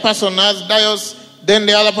 The other person has dios. Then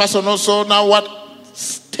the other person also, now what?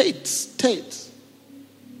 State.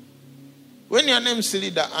 When your name is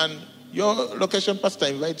leader and your location pastor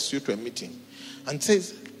invites you to a meeting and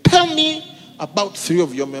says, tell me about 3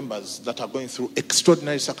 of your members that are going through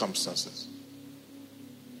extraordinary circumstances.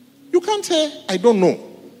 You can't say, I don't know.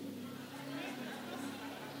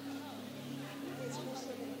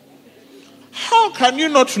 How can you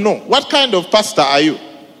not know? What kind of pastor are you?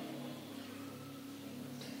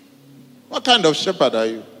 What kind of shepherd are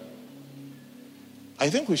you? I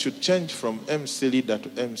think we should change from MC leader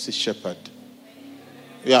to MC shepherd.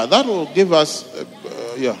 Yeah, that will give us,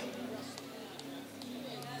 yeah.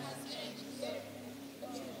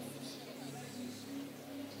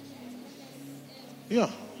 Yeah.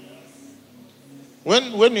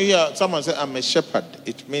 When you hear someone say, I'm a shepherd,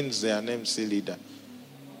 it means they are an MC leader.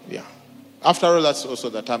 Yeah. After all, that's also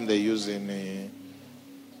the term they use in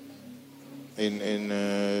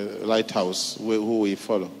in Lighthouse, who we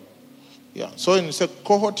follow. Yeah. So when you say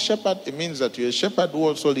cohort shepherd, it means that you're a shepherd who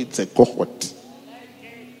also leads a cohort.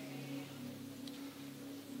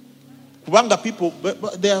 Kubanga people,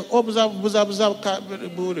 they are observe.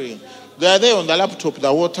 They are there on the laptop the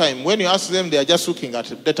whole time. When you ask them, they are just looking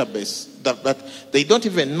at a database. But they don't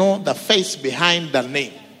even know the face behind the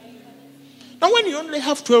name. Now, when you only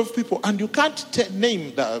have 12 people and you can't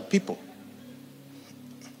name the people,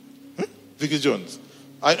 Vicky Jones,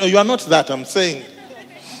 you are not that. I'm saying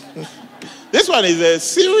this one is a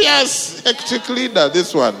serious, hectic leader.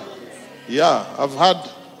 This one, yeah, I've had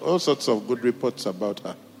all sorts of good reports about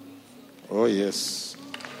her. Oh yes,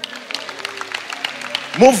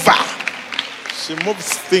 mover. She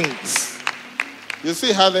moves things. You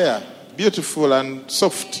see her there, beautiful and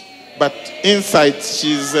soft, but inside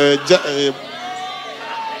she's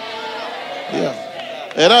yeah.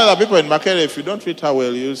 A lot of people in Makerere, if you don't treat her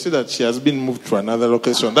well, you'll see that she has been moved to another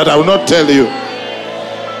location that I will not tell you.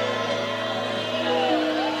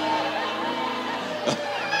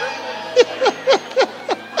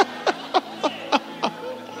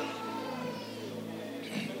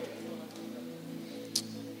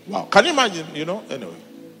 Wow. Can you imagine,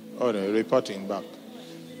 anyway, reporting back.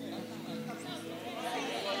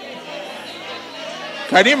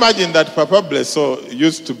 Can you imagine that Papa Blesso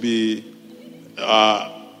used to be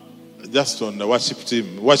just on the worship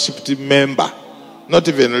team member, not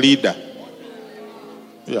even leader.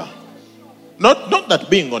 Yeah. Not that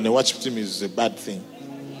being on the worship team is a bad thing.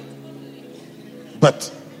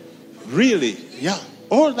 But really, yeah,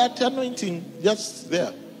 all that anointing just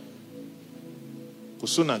there.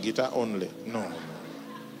 Kusuna guitar only. No.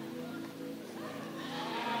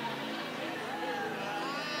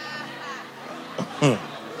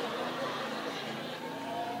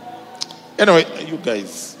 Anyway, you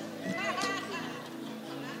guys.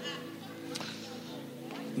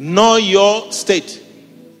 Know your state.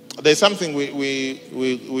 There's something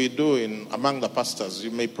we do among the pastors. You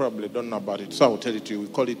may probably don't know about it, so I will tell it to you. We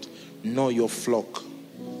call it know your flock.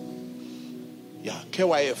 Yeah,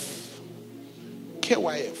 KYF.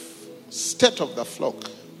 State of the flock.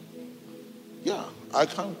 Yeah, I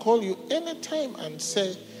can call you anytime and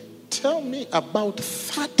say, tell me about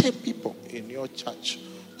 30 people in your church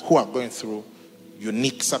who are going through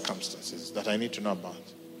unique circumstances that I need to know about.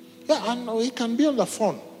 Yeah, and we can be on the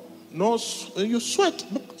phone. No, you sweat.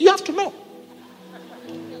 You have to know.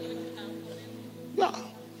 Yeah.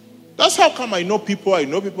 That's how come I know people. I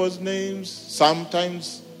know people's names.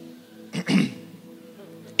 Sometimes.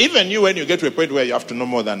 Even you, when you get to a point where you have to know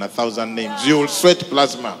more than 1,000 names, you will sweat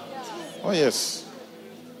plasma. Oh, yes.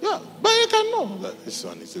 Yeah, but you can know that this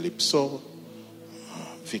one is Lipso,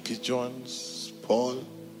 Vicky Jones, Paul.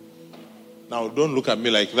 Now, don't look at me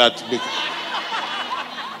like that.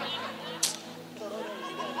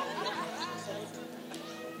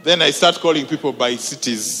 Then I start calling people by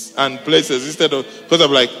cities and places instead of, because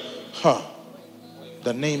I'm like,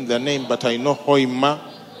 the name, but I know Hoima,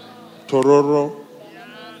 Tororo,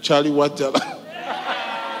 Charlie Wajala.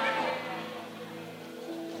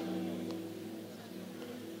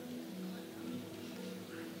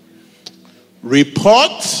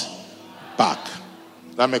 Report back.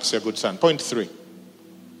 That makes you a good son. Point 3.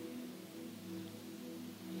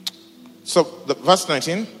 So, verse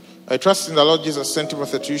 19. I trust in the Lord Jesus sent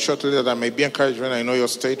Timothy to you shortly that I may be encouraged when I know your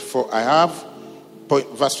state. Verse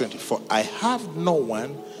 20. For I have no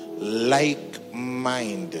one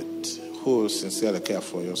like-minded who will sincerely care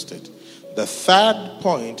for your state. The third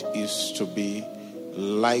point is to be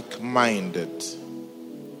like-minded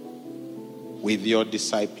with your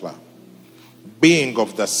discipler. Being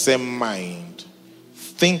of the same mind,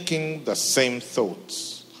 thinking the same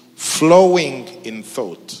thoughts, flowing in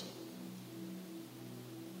thought.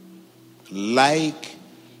 Like-minded.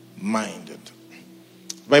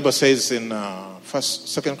 The Bible says in 2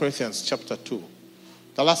 Corinthians chapter 2,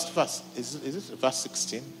 the last verse, is it verse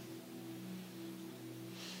 16?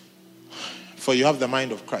 For you have the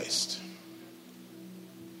mind of Christ.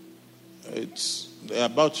 They're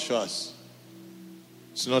about to show us.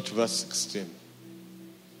 It's not verse 16.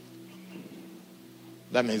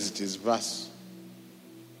 That means it is verse.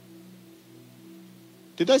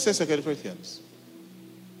 Did I say 2 Corinthians?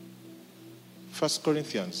 1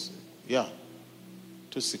 Corinthians, yeah,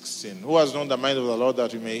 2:16. Who has known the mind of the Lord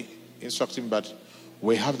that we may instruct him, but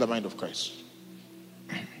we have the mind of Christ.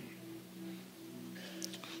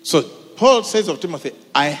 So Paul says of Timothy,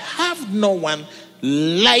 I have no one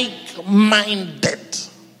like-minded.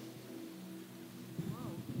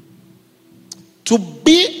 To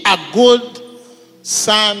be a good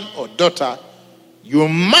son or daughter, you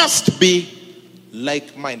must be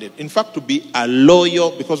like-minded. In fact, to be a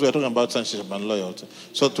loyal, because we're talking about sonship and loyalty.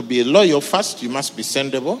 So to be a loyal, first, you must be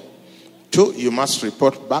sendable. 2, you must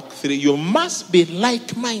report back. 3, you must be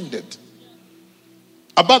like-minded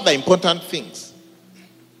about the important things.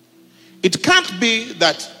 It can't be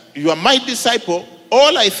that you are my disciple,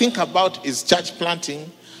 all I think about is church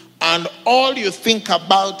planting, and all you think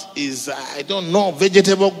about is, I don't know,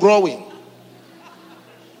 vegetable growing.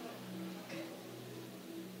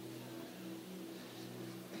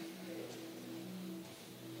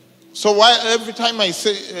 So why every time I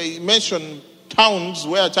mention towns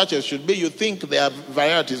where churches should be, you think there are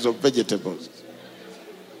varieties of vegetables?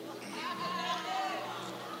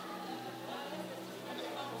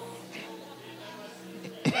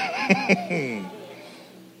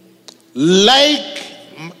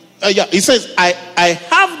 He says, I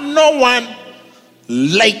have no one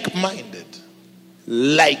like-minded.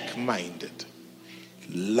 Like-minded.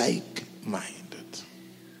 Like-minded.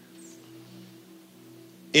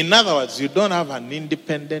 In other words, you don't have an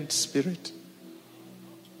independent spirit.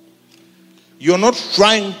 You're not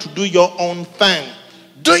trying to do your own thing.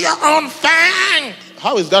 Do your own thing.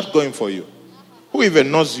 How is that going for you? Who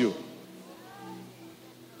even knows you?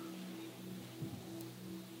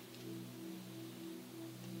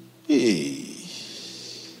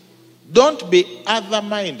 Don't be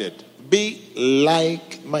other-minded. Be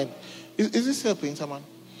like-minded. Is this helping someone?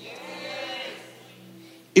 Yes.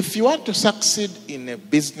 If you want to succeed in a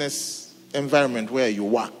business environment where you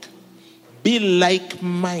work, be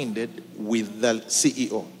like-minded with the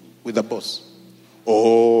CEO, with the boss.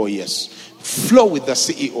 Oh, yes. Flow with the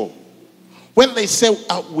CEO. When they say,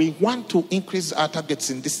 we want to increase our targets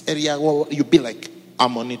in this area, well, you be like,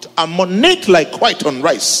 I'm on it. I'm on it like white on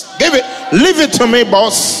rice. Leave it to me,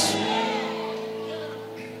 boss.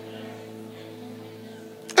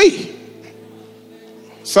 Hey.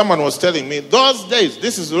 Someone was telling me, those days,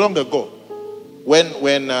 this is long ago,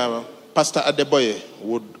 when Pastor Adeboye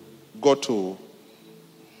would go to,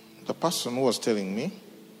 the person who was telling me,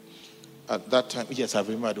 at that time, yes, I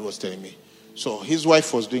remember who was telling me. So his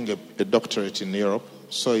wife was doing a doctorate in Europe,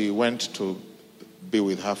 so he went to be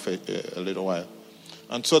with her for a little while.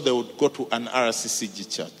 And so they would go to an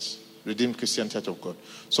RCCG church, Redeemed Christian Church of God.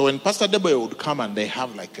 So when Pastor Adeboye would come and they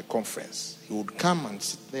have like a conference, he would come and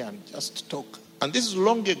sit there and just talk. And this is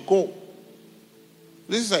long ago.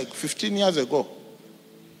 This is like 15 years ago.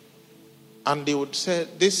 And they would say,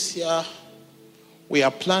 this year we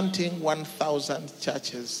are planting 1,000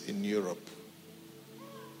 churches in Europe.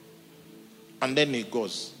 And then he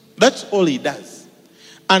goes. That's all he does.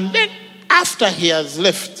 And then after he has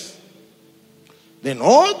left, then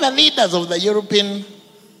all the leaders of the European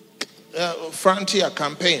Frontier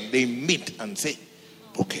campaign, they meet and say,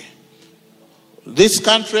 okay, this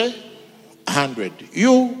country, 100,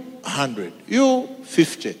 you 100, you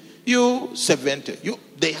 50, you 70.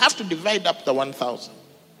 They have to divide up the 1,000.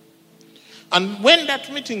 And when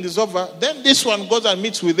that meeting is over, then this one goes and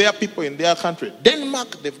meets with their people in their country.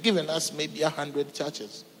 Denmark, they've given us maybe 100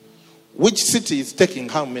 churches. Which city is taking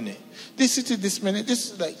how many? This city, this many,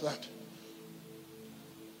 this is like that.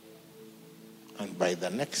 And by the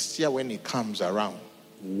next year when it comes around,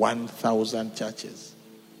 1,000 churches.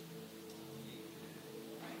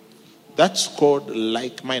 That's called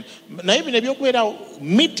like-minded. Now even if you're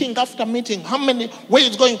meeting after meeting, how many, where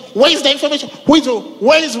is going, where is the information,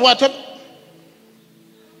 where is whatever.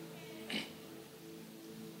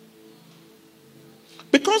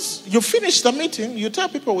 Because you finish the meeting, you tell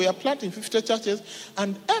people we are planting 50 churches,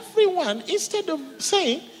 and everyone, instead of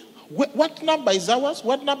saying, what number is ours,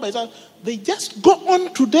 what number is ours, they just go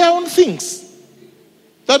on to their own things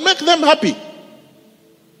that make them happy.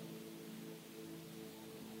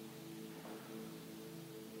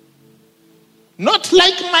 Not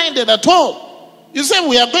like-minded at all. You say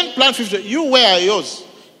we are going to plant 50. You, where are yours?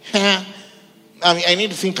 I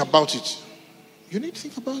need to think about it. You need to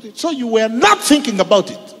think about it. So you were not thinking about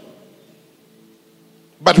it.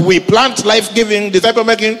 But we plant life-giving,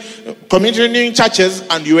 disciple-making, community churches,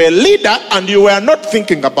 and you were a leader, and you were not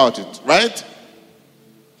thinking about it, right?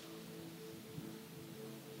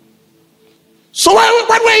 So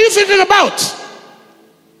what were you thinking about?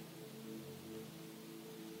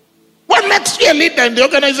 What makes you a leader in the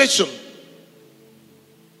organization?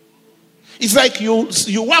 It's like you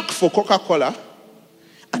work for Coca-Cola,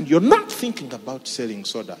 and you're not thinking about selling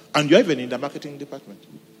soda, and you're even in the marketing department.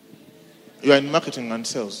 You are in marketing and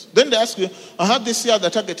sales. Then they ask you, this year the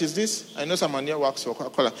target is this. I know someone here works for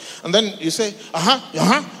Coca-Cola. And then you say,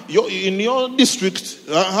 in your district,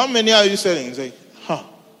 how many are you selling? You say,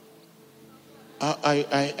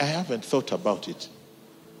 I haven't thought about it.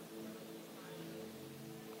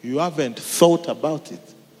 You haven't thought about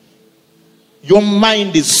it. Your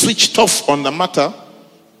mind is switched off on the matter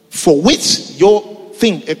for which your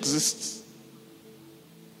thing exists.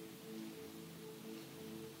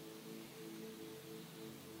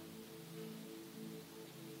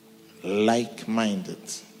 Like-minded.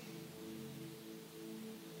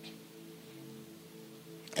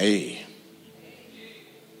 Hey.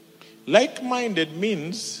 Like-minded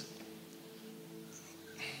means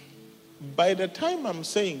by the time I'm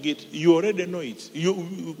saying it, you already know it.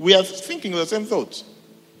 We are thinking the same thoughts.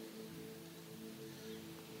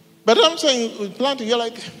 But I'm saying, planting, you're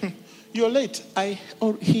like, you're late.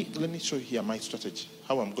 Let me show you here my strategy,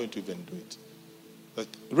 how I'm going to even do it. Like,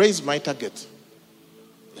 raise my target.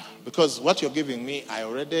 Because what you're giving me, I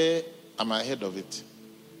already am ahead of it.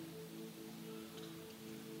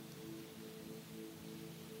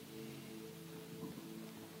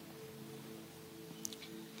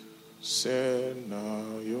 Say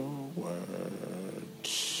now your word.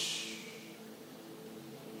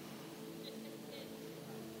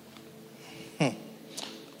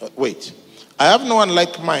 Wait. I have no one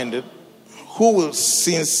like-minded who will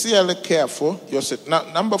sincerely care for yourself.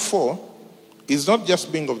 Now, number 4 is not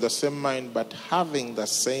just being of the same mind, but having the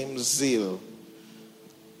same zeal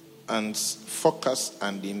and focus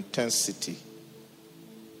and intensity.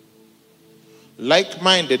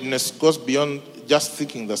 Like-mindedness goes beyond just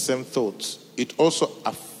thinking the same thoughts. It also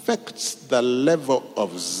affects the level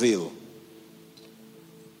of zeal.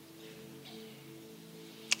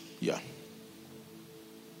 Yeah.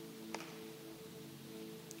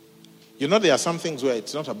 You know, there are some things where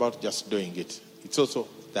it's not about just doing it. It's also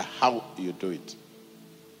the how you do it.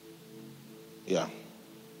 Yeah.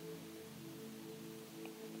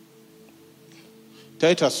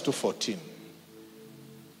 Titus 2:14.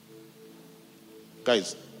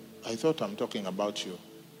 Guys, I thought I'm talking about you.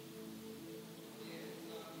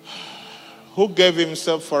 Who gave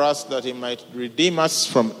himself for us that he might redeem us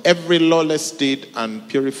from every lawless deed and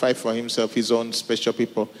purify for himself his own special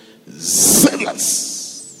people,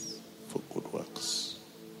 zealous for good works.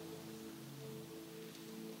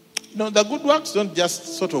 No, the good works don't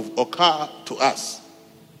just sort of occur to us.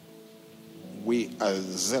 We are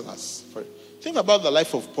zealous for it. Think about the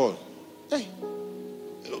life of Paul. Hey,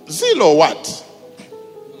 zeal or what?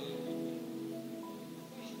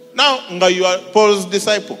 Now you are Paul's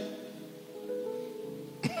disciple.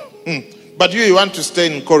 But you want to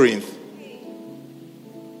stay in Corinth.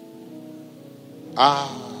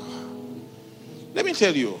 Let me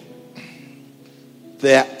tell you.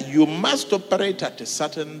 You must operate at a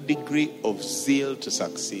certain degree of zeal to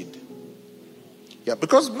succeed. Yeah,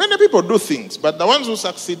 because many people do things, but the ones who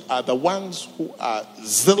succeed are the ones who are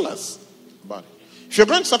zealous about it. If you're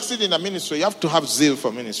going to succeed in a ministry, you have to have zeal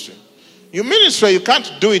for ministry. Your ministry, you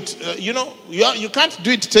can't do it, you can't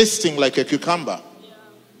do it tasting like a cucumber.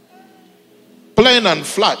 Plain and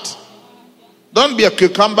flat. Don't be a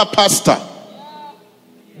cucumber pastor.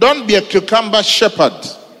 Don't be a cucumber shepherd.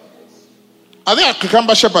 Are there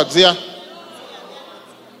cucumber shepherds here?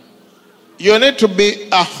 You need to be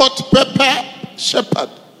a hot pepper shepherd.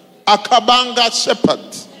 A kabanga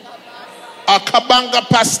shepherd. A kabanga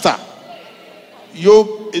pastor. Do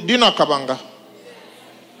you know kabanga?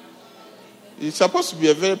 It's supposed to be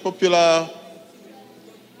a very popular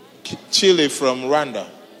chili from Rwanda.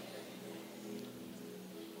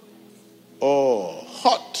 Oh,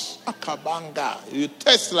 hot akabanga. You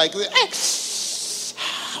taste like this.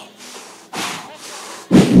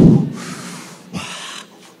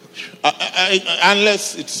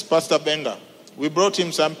 Unless it's Pastor Benga. We brought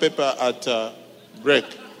him some pepper at break.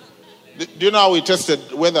 Do you know how we tested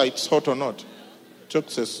whether it's hot or not? Took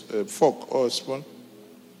a fork or a spoon.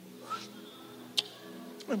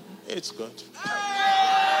 It's good.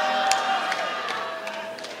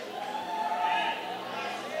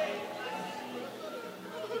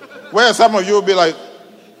 Where some of you will be like,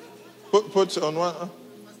 put on one.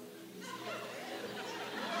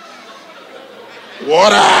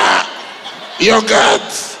 Water,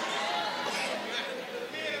 yogurt.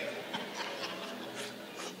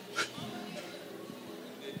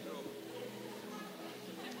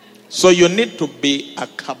 So you need to be a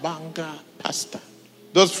kabanga pastor.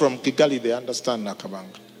 Those from Kigali, they understand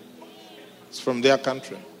Nakabanga. It's from their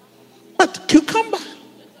country. But cucumber.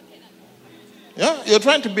 Yeah, you're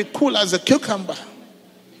trying to be cool as a cucumber.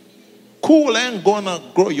 Cool ain't gonna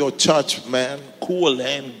grow your church, man. Cool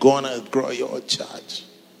ain't gonna grow your church.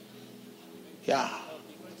 Yeah.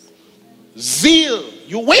 Zeal.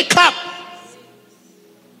 You wake up.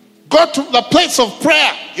 Go to the place of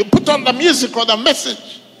prayer. You put on the music or the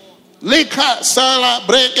message. Lika, Sala,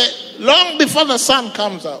 Brege, long before the sun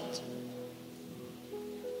comes out.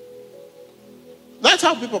 That's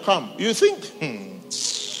how people come. You think,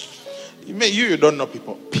 you don't know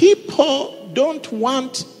people. People don't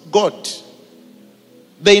want God.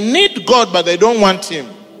 They need God, but they don't want him.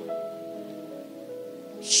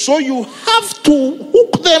 So you have to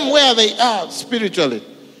hook them where they are spiritually.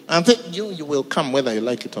 And think you will come whether you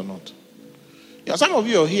like it or not. Yeah, some of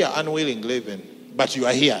you are here unwillingly even, but you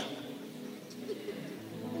are here.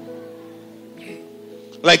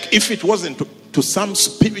 Like if it wasn't to some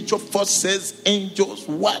spiritual forces, angels,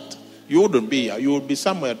 what? You wouldn't be here. You would be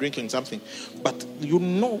somewhere drinking something. But you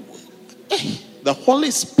know, the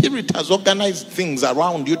Holy Spirit has organized things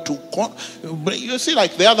around you to... You see,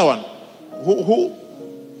 like the other one.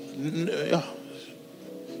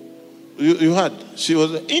 You heard? She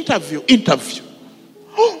was an interview.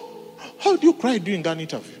 Oh, how do you cry during an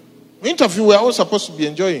interview? Interview we're all supposed to be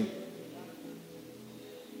enjoying.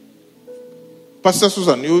 Pastor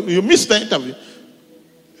Susan, you missed the interview.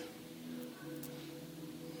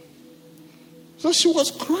 So she was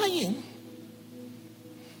crying.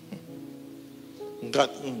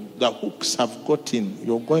 The hooks have got in.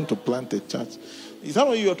 You're going to plant a church. Some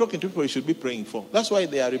of you are talking to people you should be praying for. That's why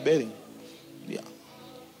they are rebelling. Yeah.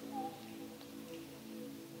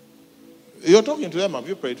 You're talking to them. Have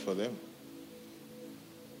you prayed for them?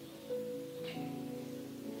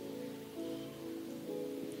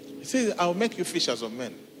 He says, I'll make you fishers of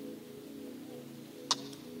men.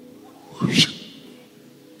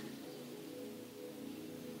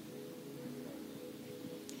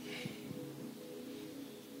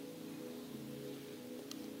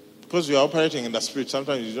 Because you are operating in the spirit,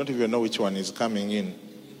 sometimes you don't even know which one is coming in.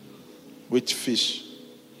 Which fish.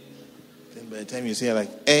 Then by the time you say like,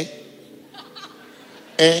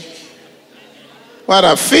 what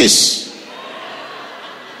a fish.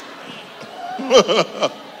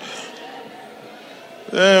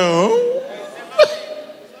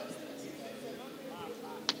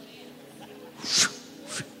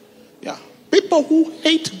 Yeah. People who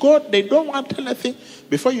hate God, they don't want anything.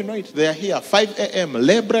 Before you know it, they are here. 5 a.m.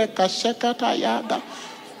 Lebre kashekata yaga.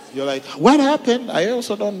 You're like, what happened? I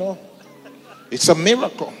also don't know. It's a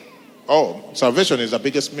miracle. Oh, salvation is the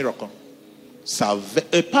biggest miracle.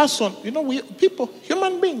 A person,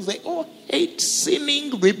 human beings, they all hate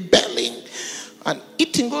sinning, rebelling, and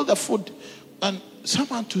eating all the food. And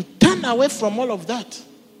someone to turn away from all of that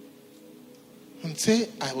and say,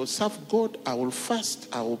 I will serve God, I will fast,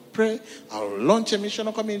 I will pray, I will launch a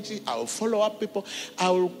missional community, I will follow up people, I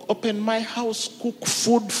will open my house, cook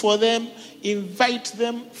food for them, invite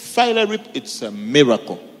them, file a report. It's a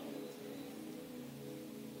miracle.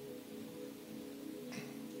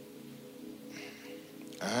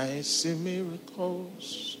 I see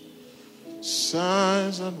miracles,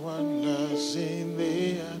 signs and wonders in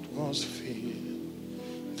the atmosphere.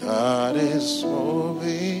 God is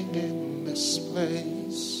moving in this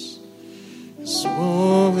place. It's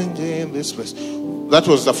moving in this place. That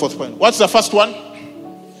was the fourth point. What's the first one?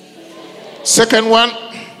 Second one?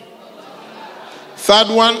 Third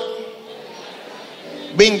one?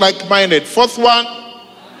 Being like-minded. Fourth one?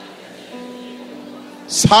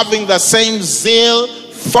 Having the same zeal,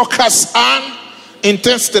 focus, and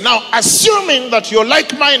intensity. Now, assuming that you're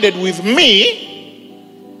like-minded with me,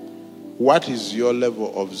 what is your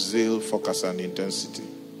level of zeal, focus, and intensity?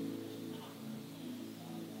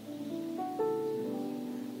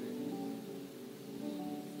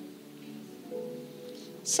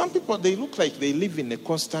 Some people, they look like they live in a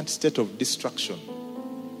constant state of distraction.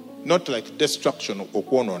 Not like destruction.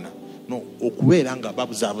 No,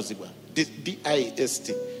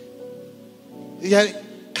 D-I-S-T. Yeah,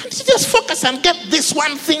 can't you just focus and get this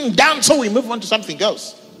one thing done so we move on to something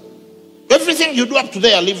else? Everything you do up to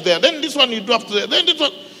there, leave there. Then this one you do up to there. Then this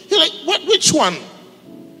one. You're like, what? Which one?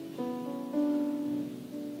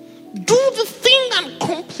 Do the thing and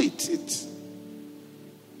complete it.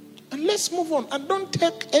 And let's move on. And don't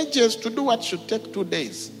take ages to do what should take 2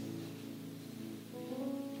 days.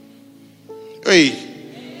 Hey.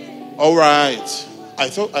 All right. I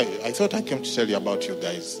thought I came to tell you about you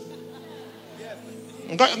guys.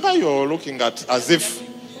 Now you're looking at as if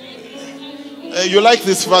you like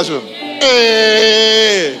this version.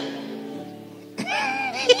 Hey.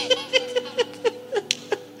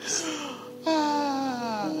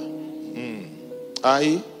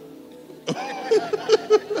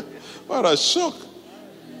 What a shock.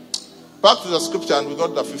 Back to the scripture, and we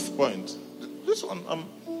got the fifth point. This one, I'm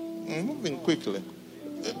moving quickly.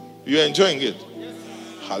 You're enjoying it?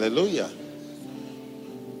 Hallelujah.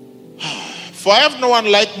 For I have no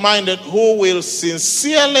one like-minded who will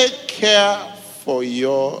sincerely care for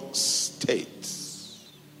your state.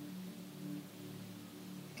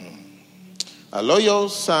 A loyal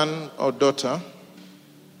son or daughter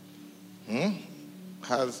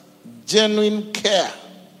has genuine care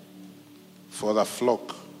for the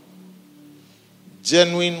flock.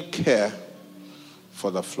 Genuine care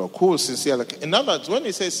for the flock. Who sincerely care? In other words, when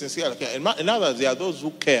he says sincerely care, in other words, there are those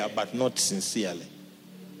who care but not sincerely.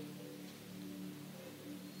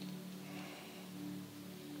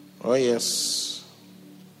 Oh, yes.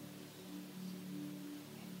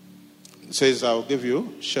 It says, I will give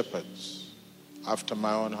you shepherds after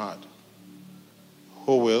my own heart,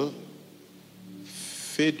 who will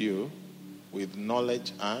feed you with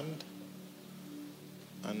knowledge and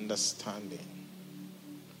understanding.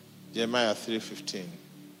 Jeremiah 3:15.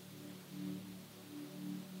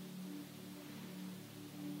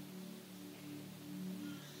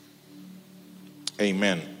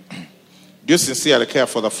 Amen. Do you sincerely care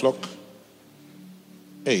for the flock?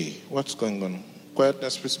 Hey, what's going on?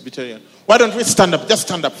 Quietness, Presbyterian. Why don't we stand up? Just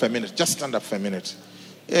stand up for a minute. Just stand up for a minute.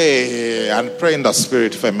 Hey, and pray in the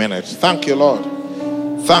Spirit for a minute. Thank you, Lord.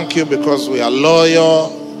 Thank you because we are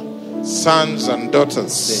loyal sons and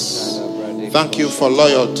daughters. Thank you for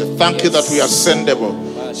loyalty. Thank you that we are sendable.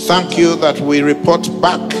 Thank you that we report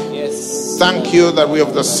back. Thank you that we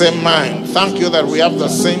have the same mind. Thank you that we have the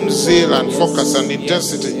same zeal and focus and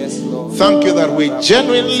intensity. Thank you that we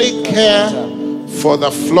genuinely care for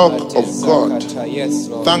the flock of God.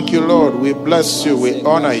 Thank you, Lord. We bless you. We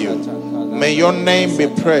honor you. May your name be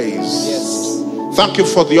praised. Thank you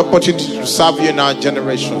for the opportunity to serve you in our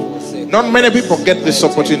generation. Not many people get this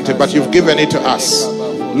opportunity, but you've given it to us.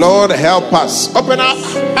 Lord, help us. Open our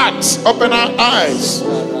hearts, open our eyes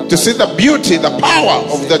to see the beauty, the power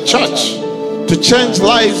of the church to change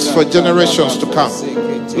lives for generations to come.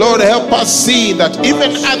 Lord, help us see that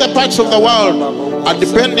even other parts of the world are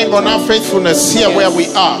depending on our faithfulness here where we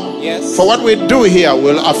are. For what we do here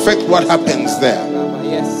will affect what happens there.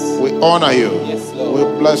 We honor you. We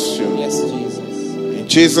bless you. In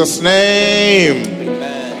Jesus' name.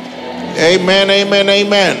 Amen, amen,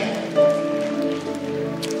 amen.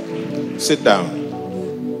 Sit down.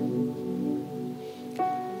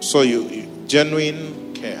 So you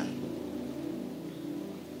genuine care.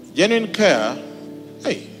 Genuine care,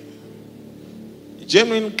 hey,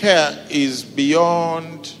 genuine care is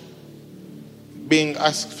beyond being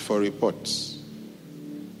asked for reports.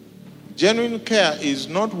 Genuine care is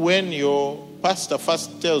not when your pastor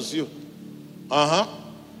first tells you,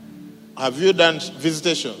 have you done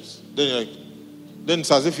visitations? Then you're like, then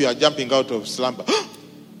it's as if you are jumping out of slumber.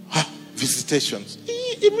 Visitations.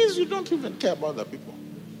 It means you don't even care about the people.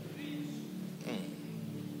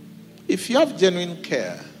 If you have genuine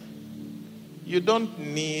care, you don't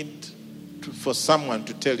need for someone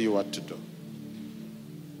to tell you what to do.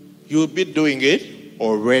 You'll be doing it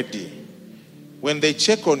already. When they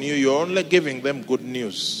check on you, you're only giving them good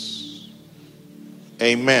news.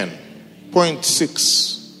 Amen. Point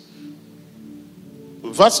 6.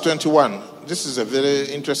 Verse 21. This is a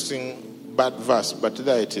very interesting bad verse, but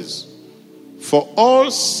there it is. For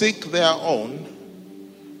all seek their own,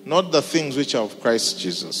 not the things which are of Christ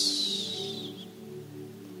Jesus.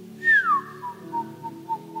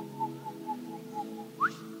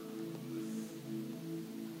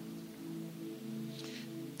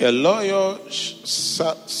 A loyal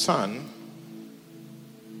son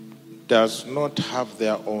does not have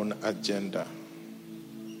their own agenda.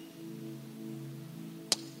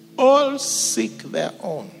 All seek their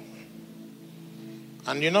own.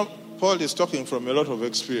 And you know, Paul is talking from a lot of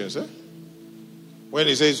experience. When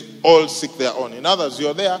he says all seek their own. In others,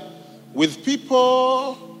 you're there with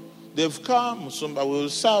people, they've come, Musumba will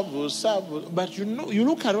serve. But you know, you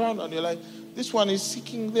look around and you're like, this one is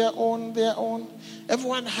seeking their own.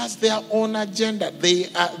 Everyone has their own agenda.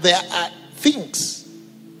 There are things.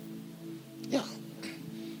 Yeah.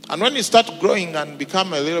 And when you start growing and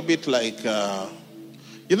become a little bit like,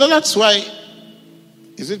 that's why,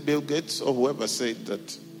 is it Bill Gates or whoever said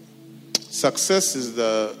that success is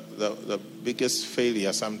the biggest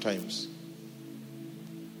failure sometimes?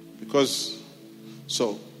 Because,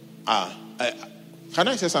 can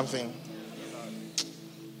I say something?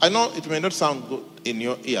 I know it may not sound good in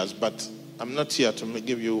your ears, but I'm not here to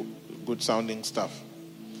give you good sounding stuff.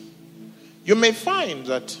 You may find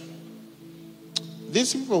that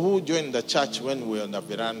these people who joined the church when we were on the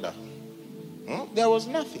veranda, there was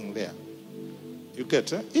nothing there. You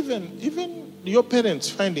get it? Even your parents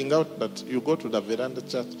finding out that you go to the veranda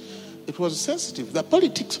church, it was sensitive. The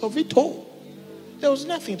politics of it all. There was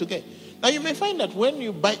nothing to get. Now you may find that when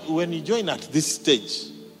you join at this stage,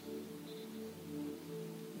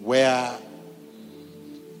 where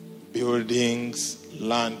buildings,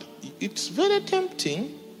 land, it's very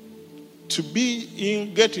tempting to be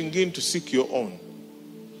getting in to seek your own.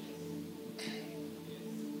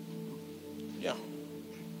 Yeah.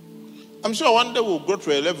 I'm sure one day we'll go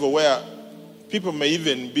to a level where people may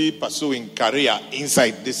even be pursuing career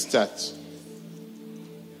inside this church.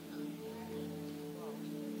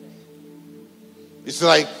 It's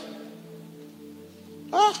like,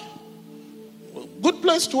 good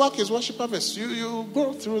place to work is Worship Harvest. You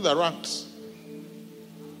go through the ranks.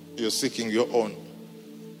 You're seeking your own.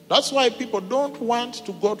 That's why people don't want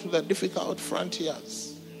to go to the difficult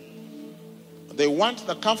frontiers. They want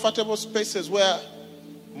the comfortable spaces where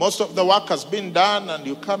most of the work has been done and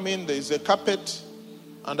you come in, there is a carpet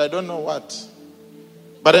and I don't know what.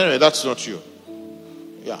 But anyway, that's not you.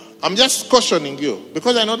 Yeah, I'm just cautioning you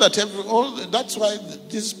because I know that that's why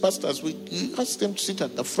these pastors, we ask them to sit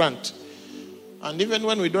at the front. And even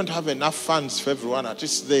when we don't have enough funds for everyone, at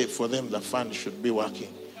least for them the fund should be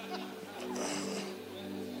working.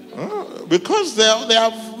 Because they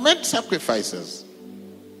have made sacrifices.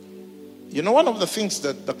 You know, one of the things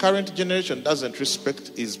that the current generation doesn't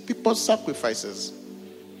respect is people's sacrifices.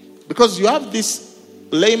 Because you have this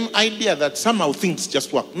lame idea that somehow things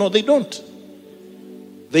just work. No, they don't.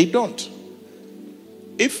 They don't.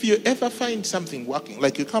 If you ever find something working,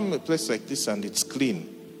 like you come to a place like this and it's clean,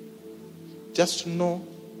 just know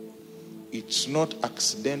it's not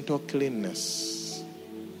accidental cleanness.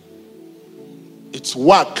 It's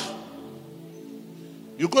work.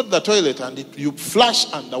 You go to the toilet and you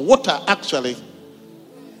flush and the water actually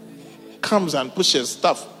comes and pushes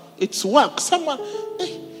stuff. It's work.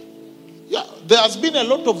 There has been a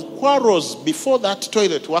lot of quarrels before that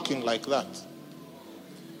toilet working like that.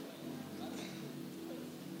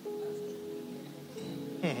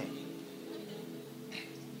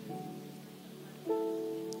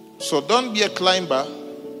 So don't be a climber,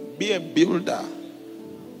 be a builder.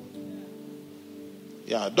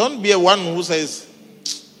 Yeah, don't be a one who says,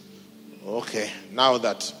 okay, now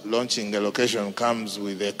that launching the location comes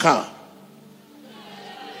with a car.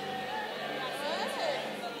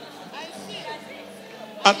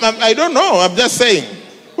 I don't know, I'm just saying.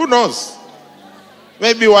 Who knows?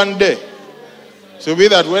 Maybe one day. So be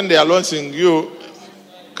that when they are launching, you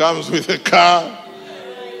comes with a car,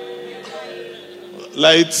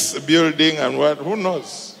 lights, building, and what? Who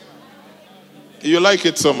knows? You like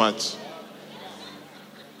it so much.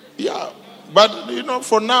 Yeah. But, you know,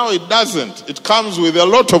 for now it doesn't. It comes with a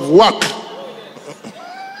lot of work.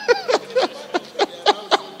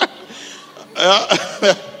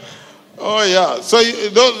 Oh, yeah. So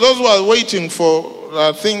those who are waiting for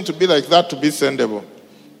a thing to be like that to be sendable.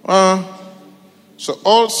 So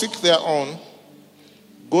all seek their own.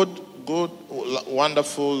 Good,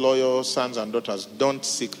 wonderful, loyal sons and daughters don't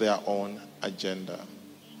seek their own agenda.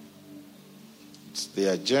 It's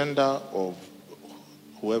the agenda of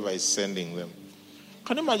whoever is sending them.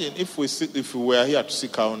 Can you imagine if we were here to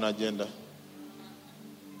seek our own agenda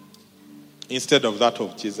instead of that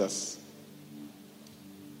of Jesus?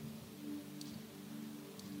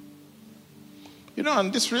 You know,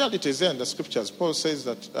 and this reality is there in the scriptures. Paul says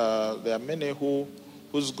that there are many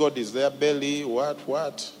whose God is their belly,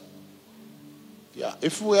 what. Yeah,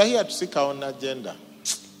 if we are here to seek our own agenda,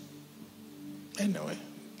 anyway,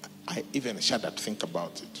 I even shudder to think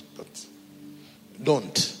about it, but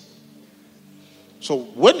don't. So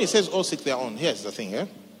when he says all seek their own, here's the thing,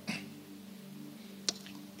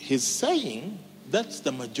 he's saying that's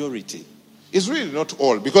the majority. It's really not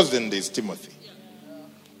all, because then there's Timothy.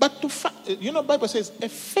 But the Bible says, a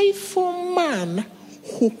faithful man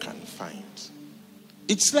who can find.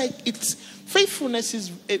 It's like faithfulness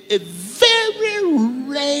is a very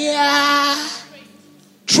rare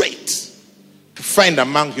trait to find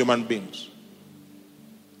among human beings.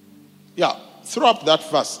 Yeah, throw up that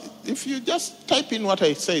verse. If you just type in what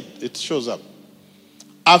I said, it shows up.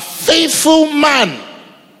 A faithful man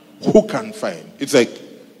who can find. It's like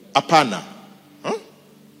apana.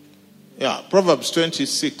 Yeah, Proverbs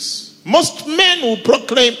 26. Most men will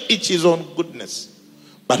proclaim each his own goodness,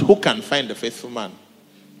 but who can find a faithful man?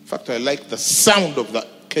 In fact, I like the sound of the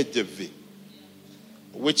KJV,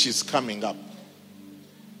 which is coming up.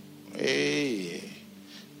 Hey,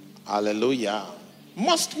 hallelujah.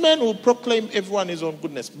 Most men will proclaim everyone his own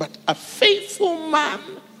goodness, but a faithful man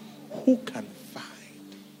who can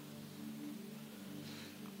find.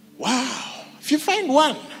 Wow. If you find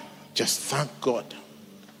one, just thank God.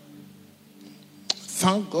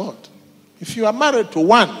 Thank God. If you are married to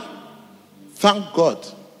one, thank God.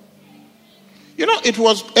 You know, it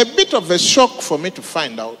was a bit of a shock for me to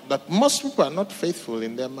find out that most people are not faithful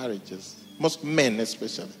in their marriages. Most men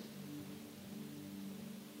especially.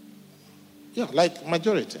 Yeah, like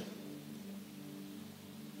majority.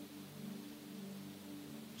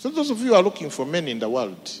 So those of you who are looking for men in the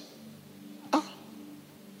world,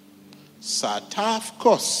 SATA, of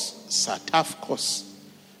course. Sartafkos.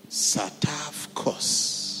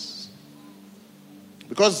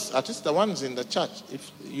 Because at least the ones in the church,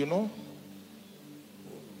 if you know,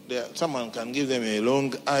 someone can give them a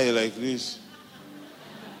long eye like this.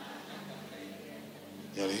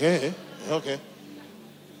 You're like, hey, okay.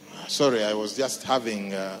 Sorry, I was just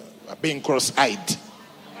having being cross-eyed.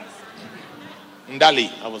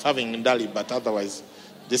 Ndali. I was having Ndali, but otherwise,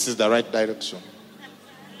 this is the right direction.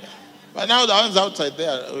 Yeah. But now the ones outside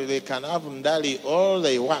there, they can have Ndali all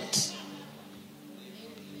they want.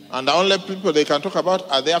 And the only people they can talk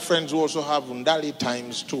about are their friends who also have Ndali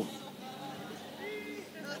times 2.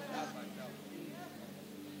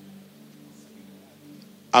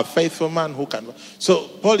 A faithful man who can. So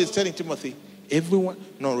Paul is telling Timothy, he's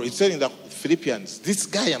telling the Philippians, this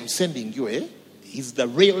guy I'm sending you, is the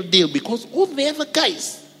real deal, because all the other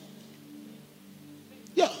guys.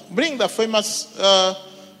 Yeah, bring the famous 2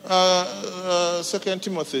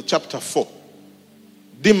 Timothy chapter 4.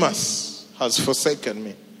 Demas has forsaken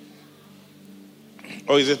me.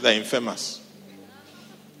 Or is it the infamous?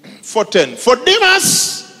 4:10. For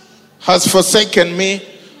Demas has forsaken me,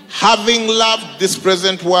 having loved this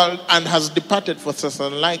present world, and has departed for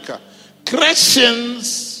Thessalonica.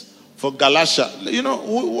 Crescens for Galatia. You know,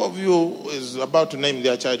 who of you is about to name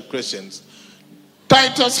their child Crescens?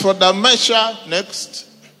 Titus for Dalmatia. Next.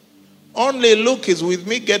 Only Luke is with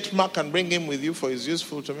me. Get Mark and bring him with you, for he's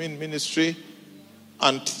useful to me in ministry.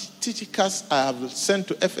 And Tychicus I have sent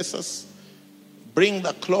to Ephesus. Bring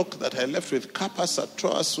the cloak that I left with Carpus at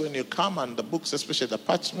Troas when you come, and the books, especially the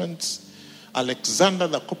parchments. Alexander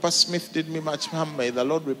the coppersmith did me much harm. May the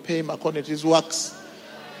Lord repay him according to his works.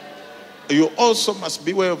 You also must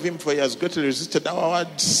beware of him, for he has greatly resisted our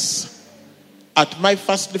words. At my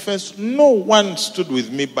first defense, no one stood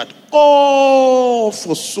with me, but all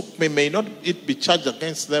forsook me. May not it be charged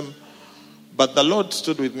against them. But the Lord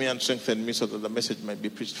stood with me and strengthened me, so that the message might be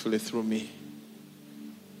preached fully through me.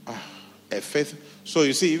 A faith. So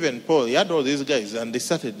you see, even Paul, he had all these guys, and they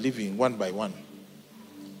started living one by one.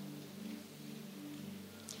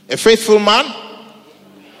 A faithful man?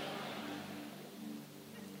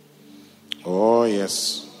 Oh,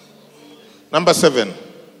 yes. Number 7.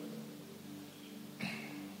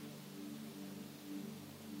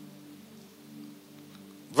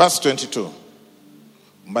 Verse 22.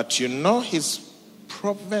 But you know his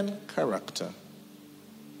proven character,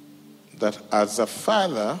 that as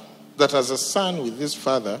a son with his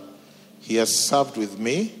father, he has served with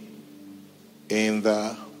me in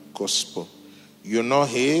the gospel. You know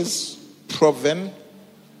his proven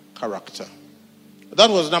character. That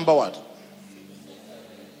was number what?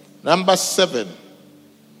 Number 7.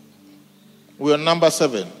 We are number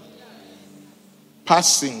 7.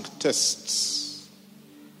 Passing tests.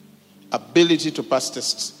 Ability to pass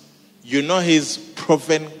tests. You know his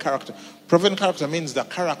proven character. Proven character means the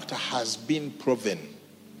character has been proven.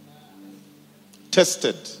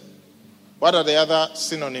 Tested. What are the other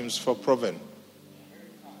synonyms for proven?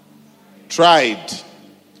 Tried,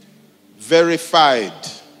 verified,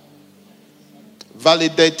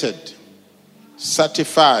 validated,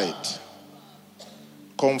 certified,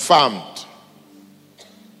 confirmed.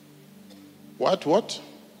 What?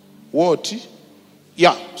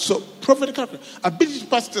 Yeah, so proven character. Ability to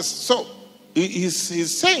pass tests. So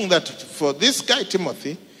he's saying that for this guy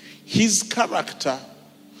Timothy, his character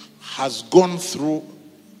has gone through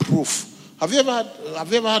proof. Have you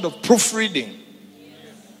ever heard of proofreading?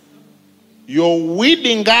 You're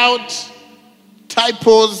weeding out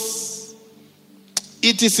typos,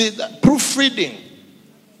 etc. Proofreading.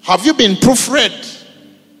 Have you been proofread?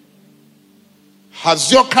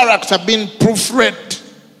 Has your character been proofread?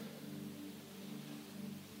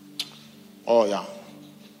 Oh, yeah.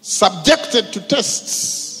 Subjected to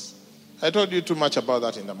tests. I told you too much about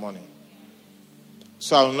that in the morning,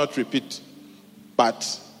 so I will not repeat.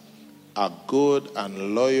 But a good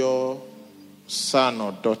and loyal son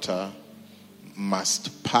or daughter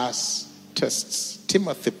must pass tests.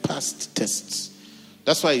 Timothy passed tests.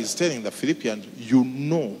 That's why he's telling the Philippians, you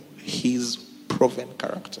know his proven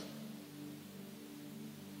character.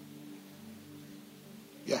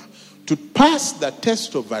 Yeah. To pass the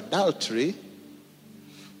test of adultery,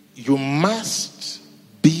 you must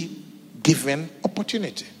be given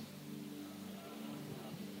opportunity.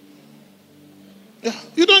 Yeah.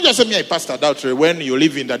 You don't just say me I passed adultery when you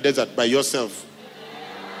live in the desert by yourself.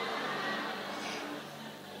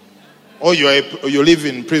 Or you live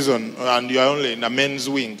in prison and you are only in a men's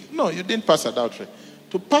wing. No, you didn't pass adultery.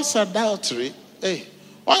 To pass adultery, hey,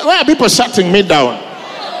 why are people shutting me down?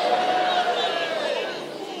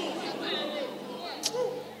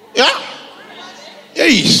 Yeah?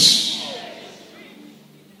 Yes.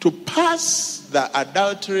 to pass the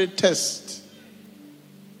adultery test,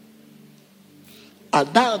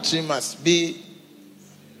 adultery must be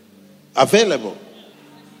available.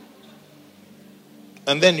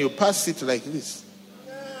 And then you pass it like this.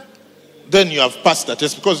 Then you have passed the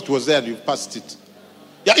test because it was there and you passed it.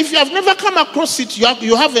 Yeah, if you have never come across it,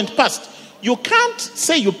 you haven't passed. You can't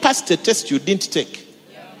say you passed a test you didn't take.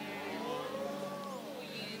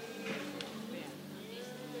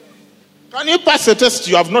 Can you pass a test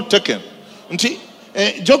you have not taken?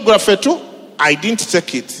 Geography too, I didn't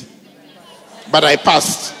take it, but I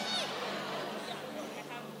passed.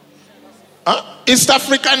 East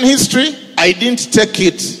African history, I didn't take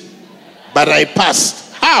it, but I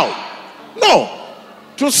passed. How? No.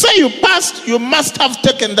 To say you passed, you must have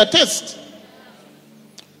taken the test.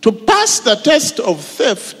 To pass the test of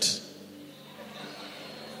theft,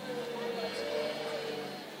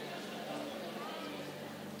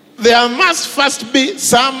 there must first be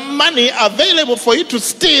some money available for you to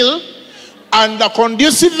steal, and the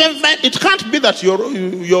conducive environment. It can't be that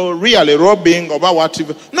you're really robbing or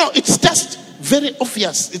whatever. No, it's just very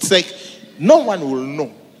obvious. It's like no one will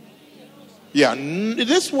know. Yeah,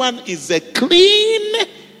 this one is a clean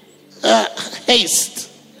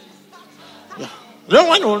haste. Yeah. No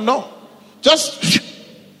one will know. Just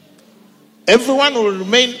everyone will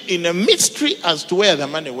remain in a mystery as to where the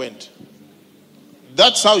money went.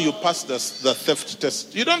 That's how you pass the theft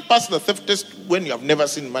test. You don't pass the theft test when you have never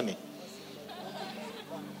seen money.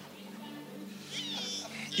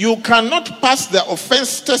 You cannot pass the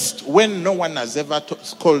offense test when no one has ever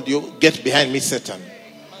called you, "Get behind me, Satan."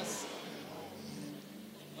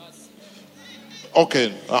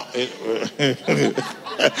 Okay.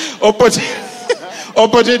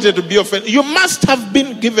 Opportunity to be offended. You must have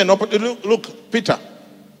been given opportunity. Look, Peter,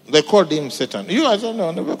 they called him Satan. I don't know,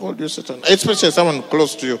 I never called you Satan. Especially someone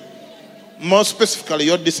close to you. More specifically,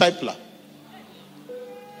 your discipler.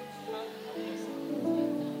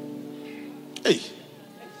 Hey.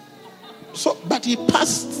 So, but he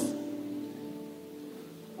passed.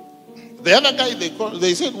 The other guy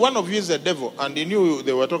they said one of you is a devil, and he knew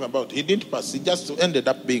they were talking about. He didn't pass. He just ended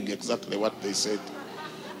up being exactly what they said.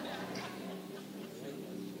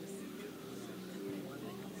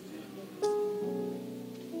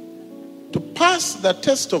 To pass the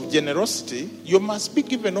test of generosity, you must be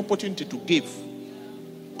given opportunity to give.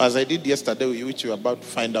 As I did yesterday, which you are about to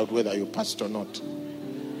find out whether you passed or not.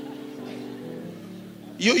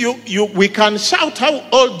 We can shout how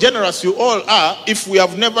all generous you all are if we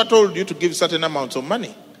have never told you to give certain amounts of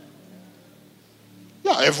money.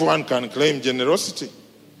 Yeah, everyone can claim generosity.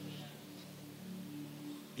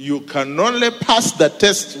 You can only pass the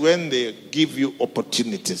test when they give you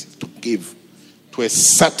opportunities to give to a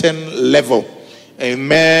certain level.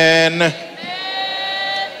 Amen.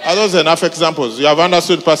 Are those enough examples? You have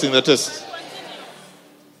understood passing the test?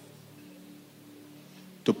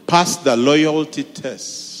 To pass the loyalty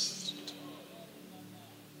test,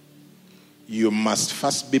 you must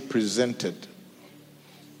first be presented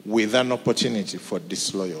with an opportunity for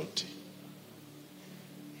disloyalty.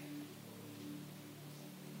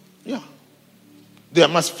 Yeah. There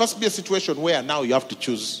must first be a situation where now you have to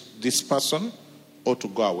choose this person or to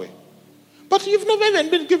go away. But you've never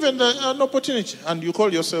even been given an opportunity and you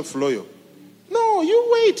call yourself loyal. No, you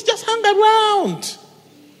wait. Just hang around.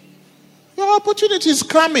 Your opportunity is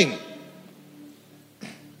coming.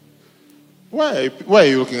 Why are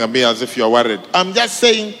you looking at me as if you're worried? I'm just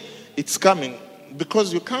saying it's coming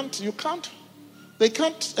because they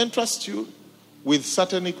can't entrust you with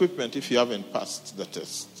certain equipment if you haven't passed the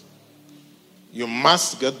test. You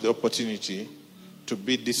must get the opportunity to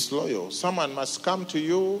be disloyal. Someone must come to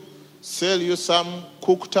you, sell you some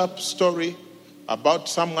cooked up story about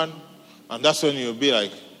someone, and that's when you'll be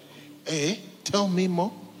like, hey, tell me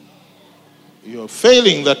more. You're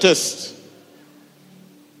failing the test.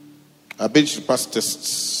 Ability to pass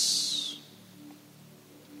tests.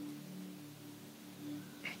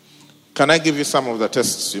 Can I give you some of the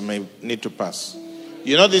tests you may need to pass?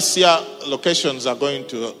 You know, this year locations are going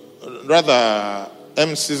to,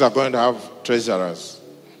 MCs are going to have treasurers.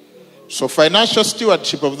 So financial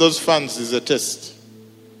stewardship of those funds is a test.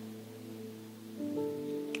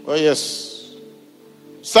 Oh yes.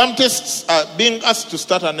 Some tests are being asked to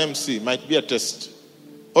start an MC might be a test.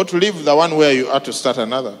 Or to leave the one where you are to start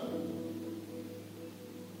another.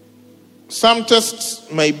 Some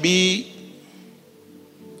tests may be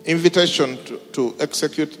invitation to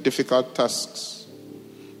execute difficult tasks.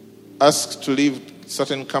 Asked to leave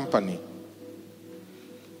certain company.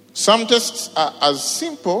 Some tests are as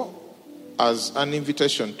simple as an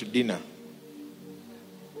invitation to dinner.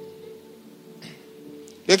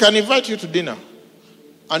 They can invite you to dinner.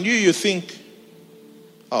 And you think,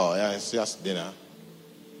 oh, yeah, it's just dinner.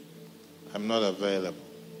 I'm not available.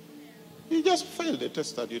 You just failed the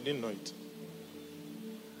test that you didn't know it.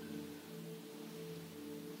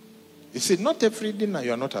 You see, not every dinner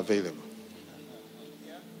you are not available.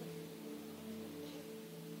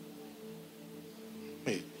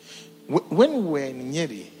 When we were in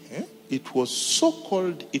Nyeri, it was so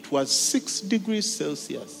cold, it was 6 degrees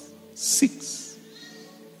Celsius. 6.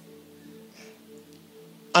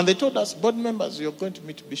 And they told us, board members, you're going to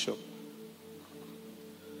meet Bishop.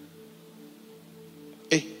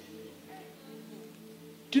 Hey,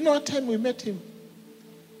 do you know what time we met him?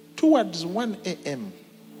 Towards 1 a.m.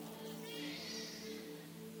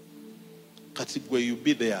 Katigwe, you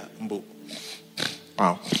be there, Mbo.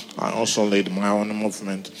 Wow. I also laid my own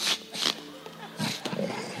movement.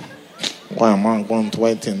 Why am I going to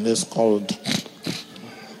wait in this cold?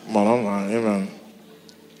 But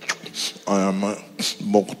I am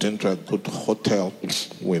booked into a good hotel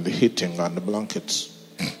with heating and blankets.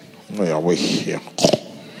 Where are we here?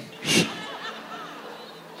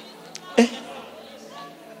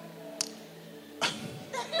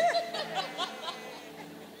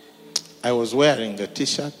 I was wearing a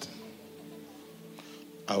t-shirt.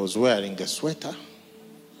 I was wearing a sweater.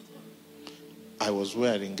 I was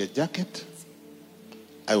wearing a jacket.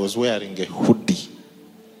 I was wearing a hoodie.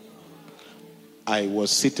 I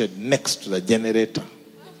was seated next to the generator.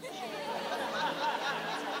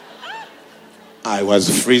 I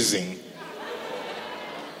was freezing.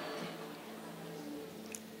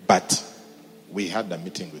 But we had a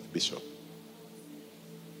meeting with Bishop.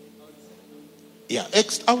 Yeah,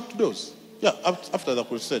 outdoors. Yeah, after the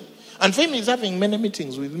crusade. And Femi is having many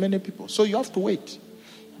meetings with many people. So you have to wait.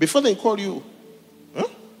 Before they call you. Huh?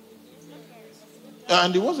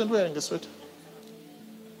 And he wasn't wearing a sweater.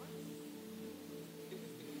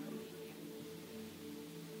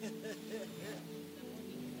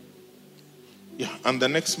 Yeah, and the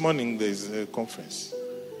next morning there's a conference.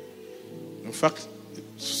 In fact,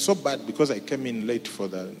 it's so bad because I came in late for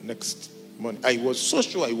the next morning. I was so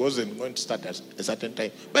sure I wasn't going to start at a certain time.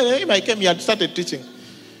 By the time I came, he had started teaching.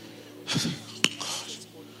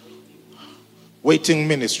 Waiting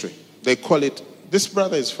ministry. They call it, this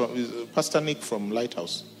brother is Pastor Nick from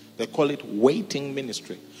Lighthouse. They call it waiting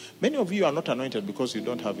ministry. Many of you are not anointed because you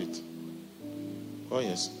don't have it. Oh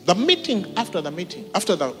yes. The meeting after the meeting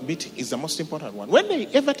is the most important one. When they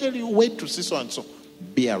ever tell you wait to see so and so,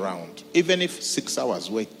 be around. Even if 6 hours,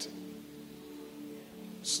 wait.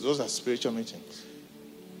 So those are spiritual meetings.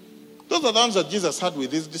 Those are the ones that Jesus had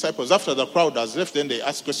with his disciples. After the crowd has left, then they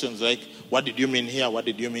ask questions like, what did you mean here? What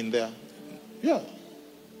did you mean there? Yeah.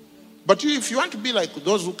 But if you want to be like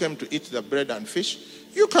those who came to eat the bread and fish,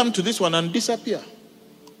 you come to this one and disappear.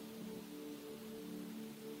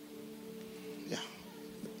 Yeah.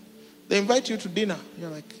 They invite you to dinner. You're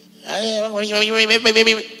like,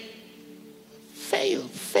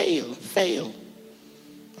 fail.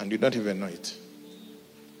 And you don't even know it.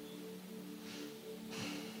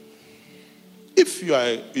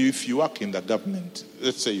 If you work in the government,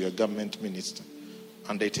 let's say you're a government minister,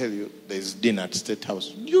 and they tell you there's dinner at State House,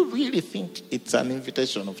 do you really think it's an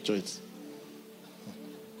invitation of choice?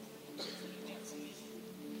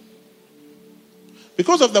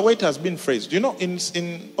 Because of the way it has been phrased. You know, in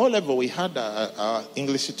O level we had our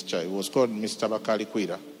English teacher. It was called Mr. Bakali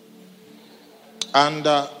Kwira. And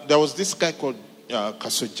there was this guy called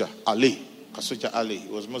Kasuja Ali. Kasuja Ali. He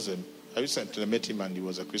was Muslim. I recently met him and he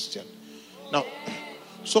was a Christian. Now,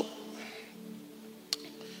 so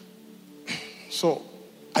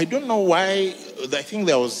I don't know why. I think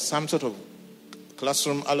there was some sort of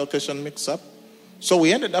classroom allocation mix-up. So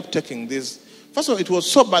we ended up taking this. First of all, it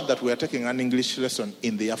was so bad that we were taking an English lesson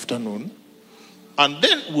in the afternoon. And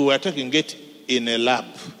then we were taking it in a lab,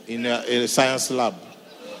 in a science lab.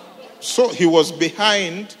 So he was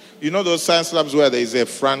behind, you know those science labs where there is a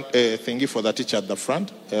front thingy for the teacher at the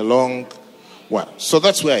front? A long one. So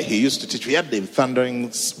that's where he used to teach. He had the thundering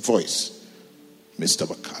voice. Mr.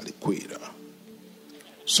 Bakali Kwira.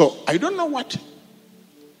 So I don't know what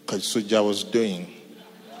Kasuja was doing.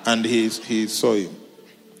 And he saw him.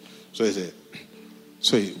 So he said,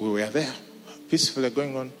 so we were there, peacefully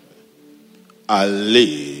going on.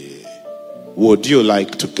 Ali, would you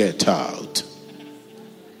like to get out?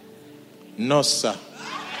 No, sir.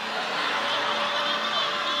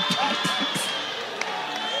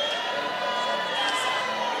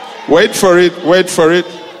 Wait for it.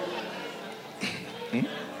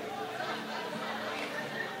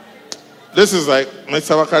 This is like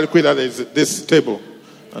Mr. Bakali Kwira, there is this table.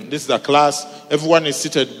 And this is the class. Everyone is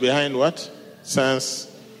seated behind what? Science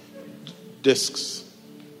desks.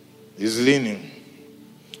 He's leaning.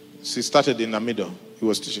 She started in the middle. He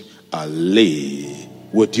was teaching. Ali,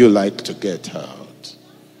 would you like to get out?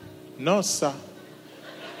 No, sir.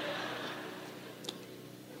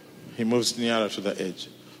 He moves nearer to the edge.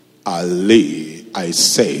 Ali, I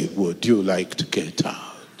say, would you like to get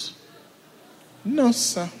out? No,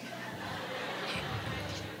 sir.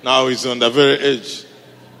 Now he's on the very edge.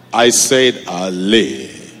 I said,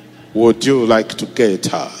 Ali, would you like to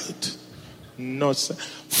get out? No, sir.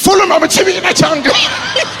 Follow my baby in a jungle.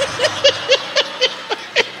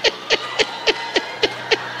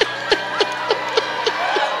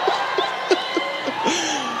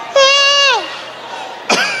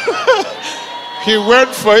 He went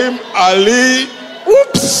for him, Ali.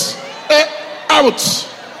 Oops, out.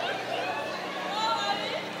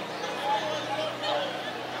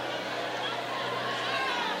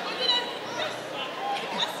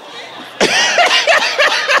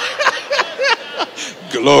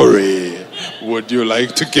 Glory, would you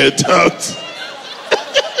like to get out?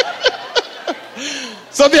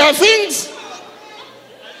 So there are things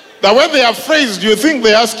that when they are phrased, you think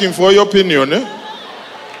they're asking for your opinion. Eh?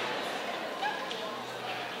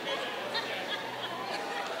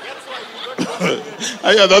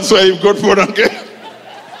 Yeah, that's why you've got born again.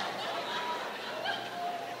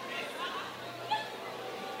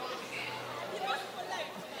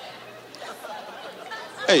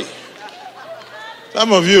 Hey,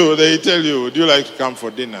 some of you, they tell you, would you like to come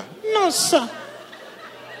for dinner? No, sir.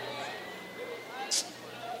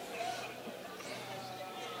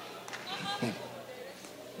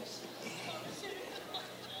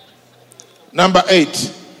 Number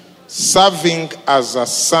 8, serving as a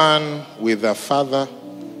son with a father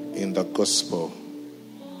in the gospel.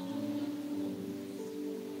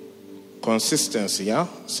 Consistency, yeah?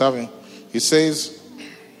 Serving. He says,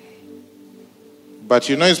 but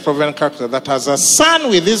you know his proven character, that as a son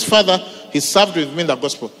with his father, he served with me in the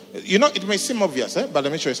gospel. You know, it may seem obvious, but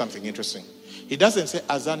let me show you something interesting. He doesn't say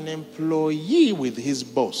as an employee with his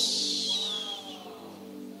boss.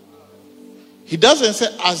 He doesn't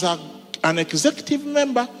say as an executive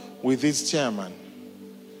member with his chairman.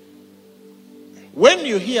 When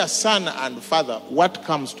you hear son and father, what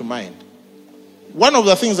comes to mind? One of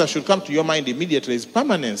the things that should come to your mind immediately is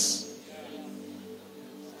permanence.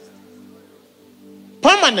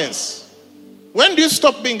 Permanence. When do you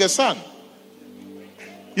stop being a son?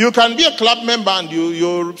 You can be a club member and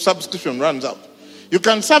your subscription runs out. You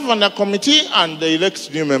can serve on a committee and they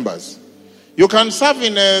elect new members. You can serve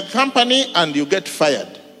in a company and you get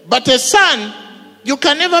fired. But a son, you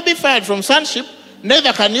can never be fired from sonship.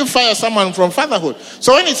 Neither can you fire someone from fatherhood.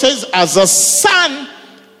 So when it says, as a son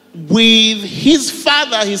with his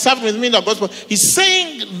father, he served with me in the gospel, he's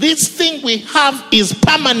saying this thing we have is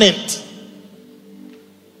permanent.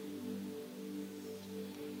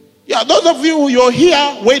 Yeah, those of you, you're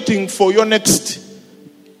here waiting for your next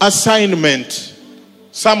assignment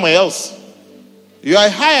somewhere else. You are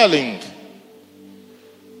a hireling.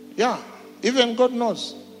 Yeah, even God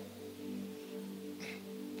knows.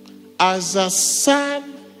 As a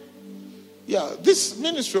son, yeah, this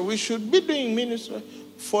ministry, we should be doing ministry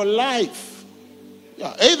for life.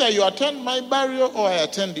 Yeah, either you attend my burial or I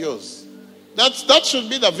attend yours. That should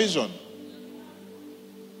be the vision.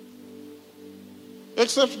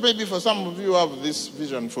 Except maybe for some of you who have this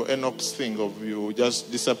vision for Enoch's thing of you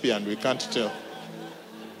just disappear and we can't tell.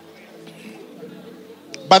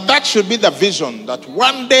 But that should be the vision, that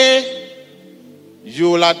one day you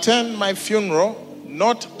will attend my funeral,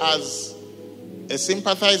 not as a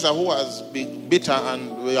sympathizer who has been bitter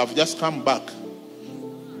and we have just come back,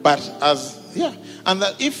 but as, yeah, and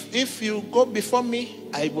that if you go before me,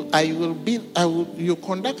 you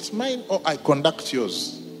conduct mine or I conduct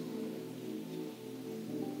yours.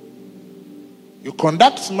 You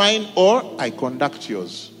conduct mine or I conduct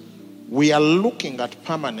yours. We are looking at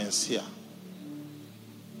permanence here.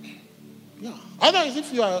 Yeah. Otherwise,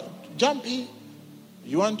 if you are jumpy,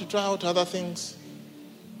 you want to try out other things,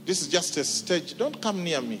 this is just a stage. Don't come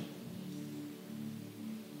near me.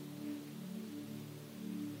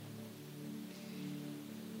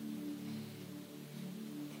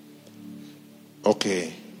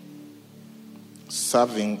 Okay.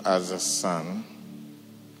 Serving as a son.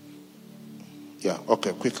 Yeah,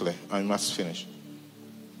 okay, quickly. I must finish.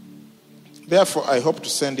 Therefore, I hope to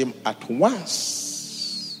send him at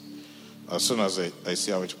once. As soon as I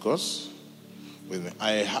see how it goes with me.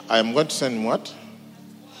 I am going to send him what?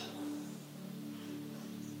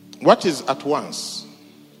 What is at once?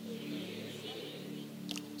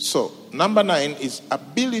 So, number 9 is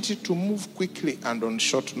ability to move quickly and on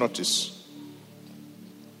short notice.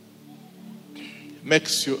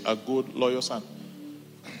 Makes you a good, loyal son.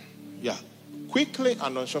 Yeah. quickly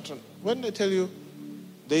and on short. When they tell you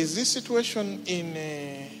there is this situation in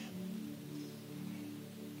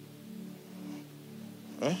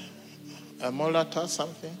a Molata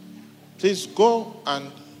something, please go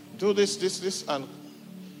and do this, and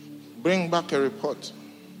bring back a report.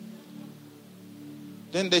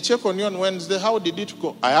 Then they check on you on Wednesday. How did it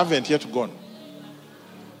go? I haven't yet gone.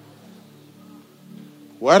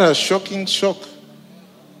 What a shocking shock.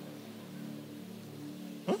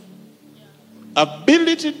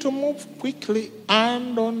 Ability to move quickly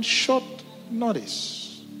and on short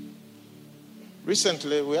notice.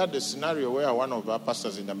 Recently, we had a scenario where one of our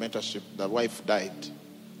pastors in the mentorship, the wife died.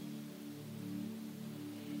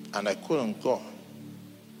 And I couldn't go.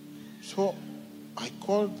 So I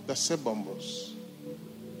called the Sebombos.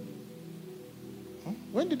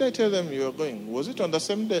 When did I tell them you were going? Was it on the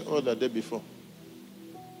same day or the day before?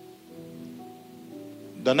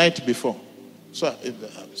 The night before. So,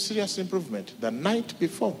 serious improvement. The night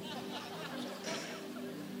before.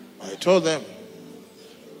 I told them,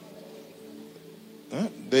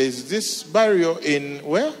 there is this barrier in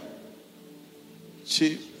where?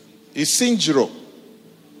 Isinjiro.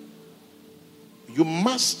 You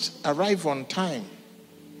must arrive on time.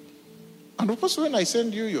 And of course, when I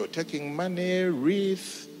send you, you're taking money,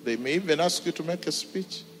 wreath. They may even ask you to make a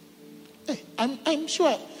speech. Hey, I'm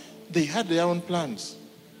sure they had their own plans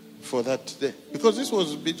for that day. Because this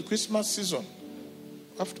was the Christmas season.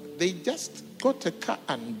 After, they just got a car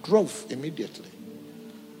and drove immediately.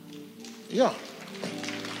 Yeah.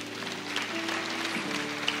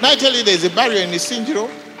 Now I tell you there's a barrier in Isinjiro.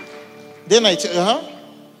 Then I tell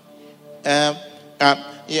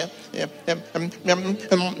you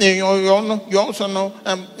also know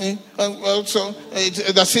also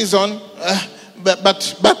it's the season,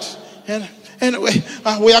 but anyway,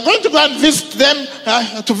 we are going to go and visit them,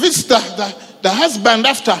 to visit the husband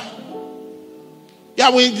after.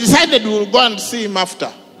 Yeah, we decided we'll go and see him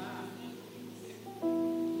after.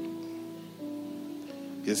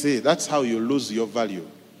 You see, that's how you lose your value.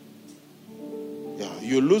 Yeah,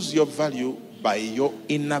 you lose your value by your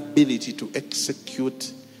inability to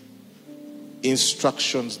execute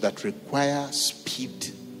instructions that require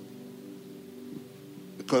speed.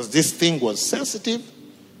 Because this thing was sensitive.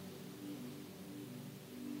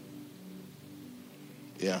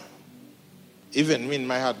 Yeah. Even me in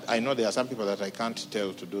my heart, I know there are some people that I can't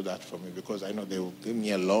tell to do that for me because I know they will give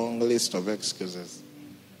me a long list of excuses.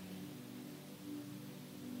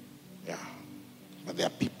 Yeah. But there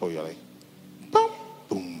are people you're like, boom,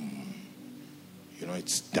 boom. You know,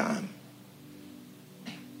 it's done.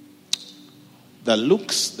 The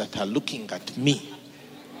looks that are looking at me.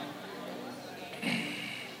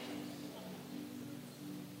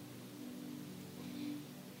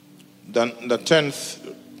 Then the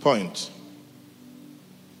 10th point.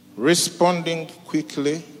 Responding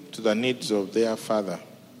quickly to the needs of their father.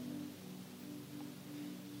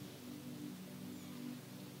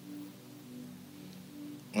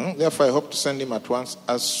 Therefore, I hope to send him at once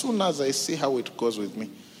as soon as I see how it goes with me.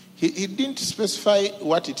 He didn't specify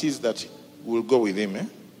what it is that will go with him.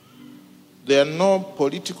 There are no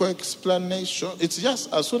political explanation. It's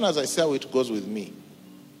just as soon as I see how it goes with me.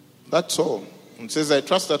 That's all. It says, I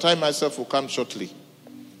trust that I myself will come shortly.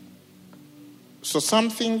 So some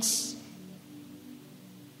things,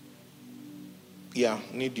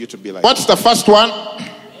 need you to be like. What's the first one?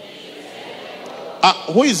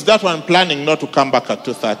 Who is that one planning not to come back at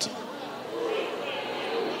 2:30?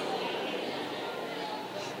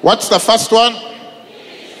 What's the first one?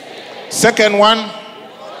 Second one?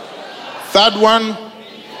 Third one?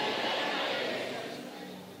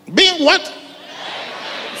 Being what?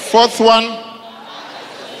 Fourth one?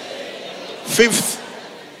 Fifth?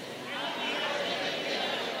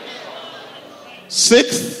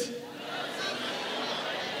 Sixth?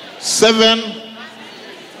 7?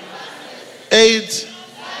 8?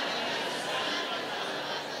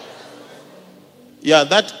 Yeah,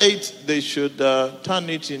 that 8, they should turn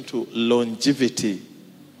it into longevity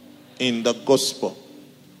in the gospel.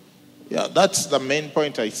 Yeah, that's the main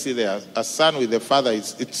point I see there. A son with a father,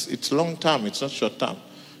 it's long term, it's not short term.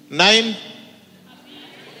 9,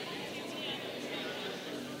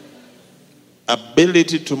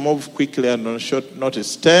 ability to move quickly and on short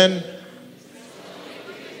notice. 10,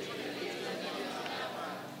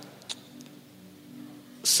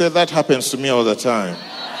 say that happens to me all the time.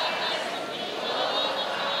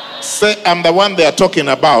 Say I'm the one they are talking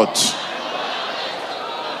about.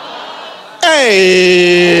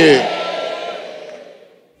 Hey!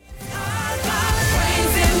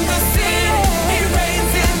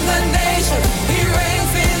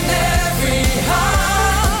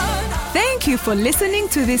 Thank you for listening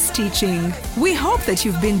to this teaching. We hope that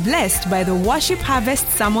you've been blessed by the Worship Harvest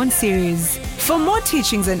Sermon series. For more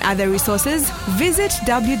teachings and other resources, visit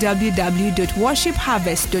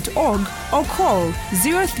www.worshipharvest.org or call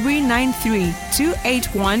 0393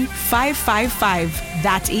 281 555.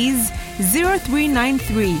 That is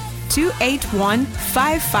 0393 281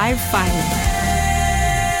 555.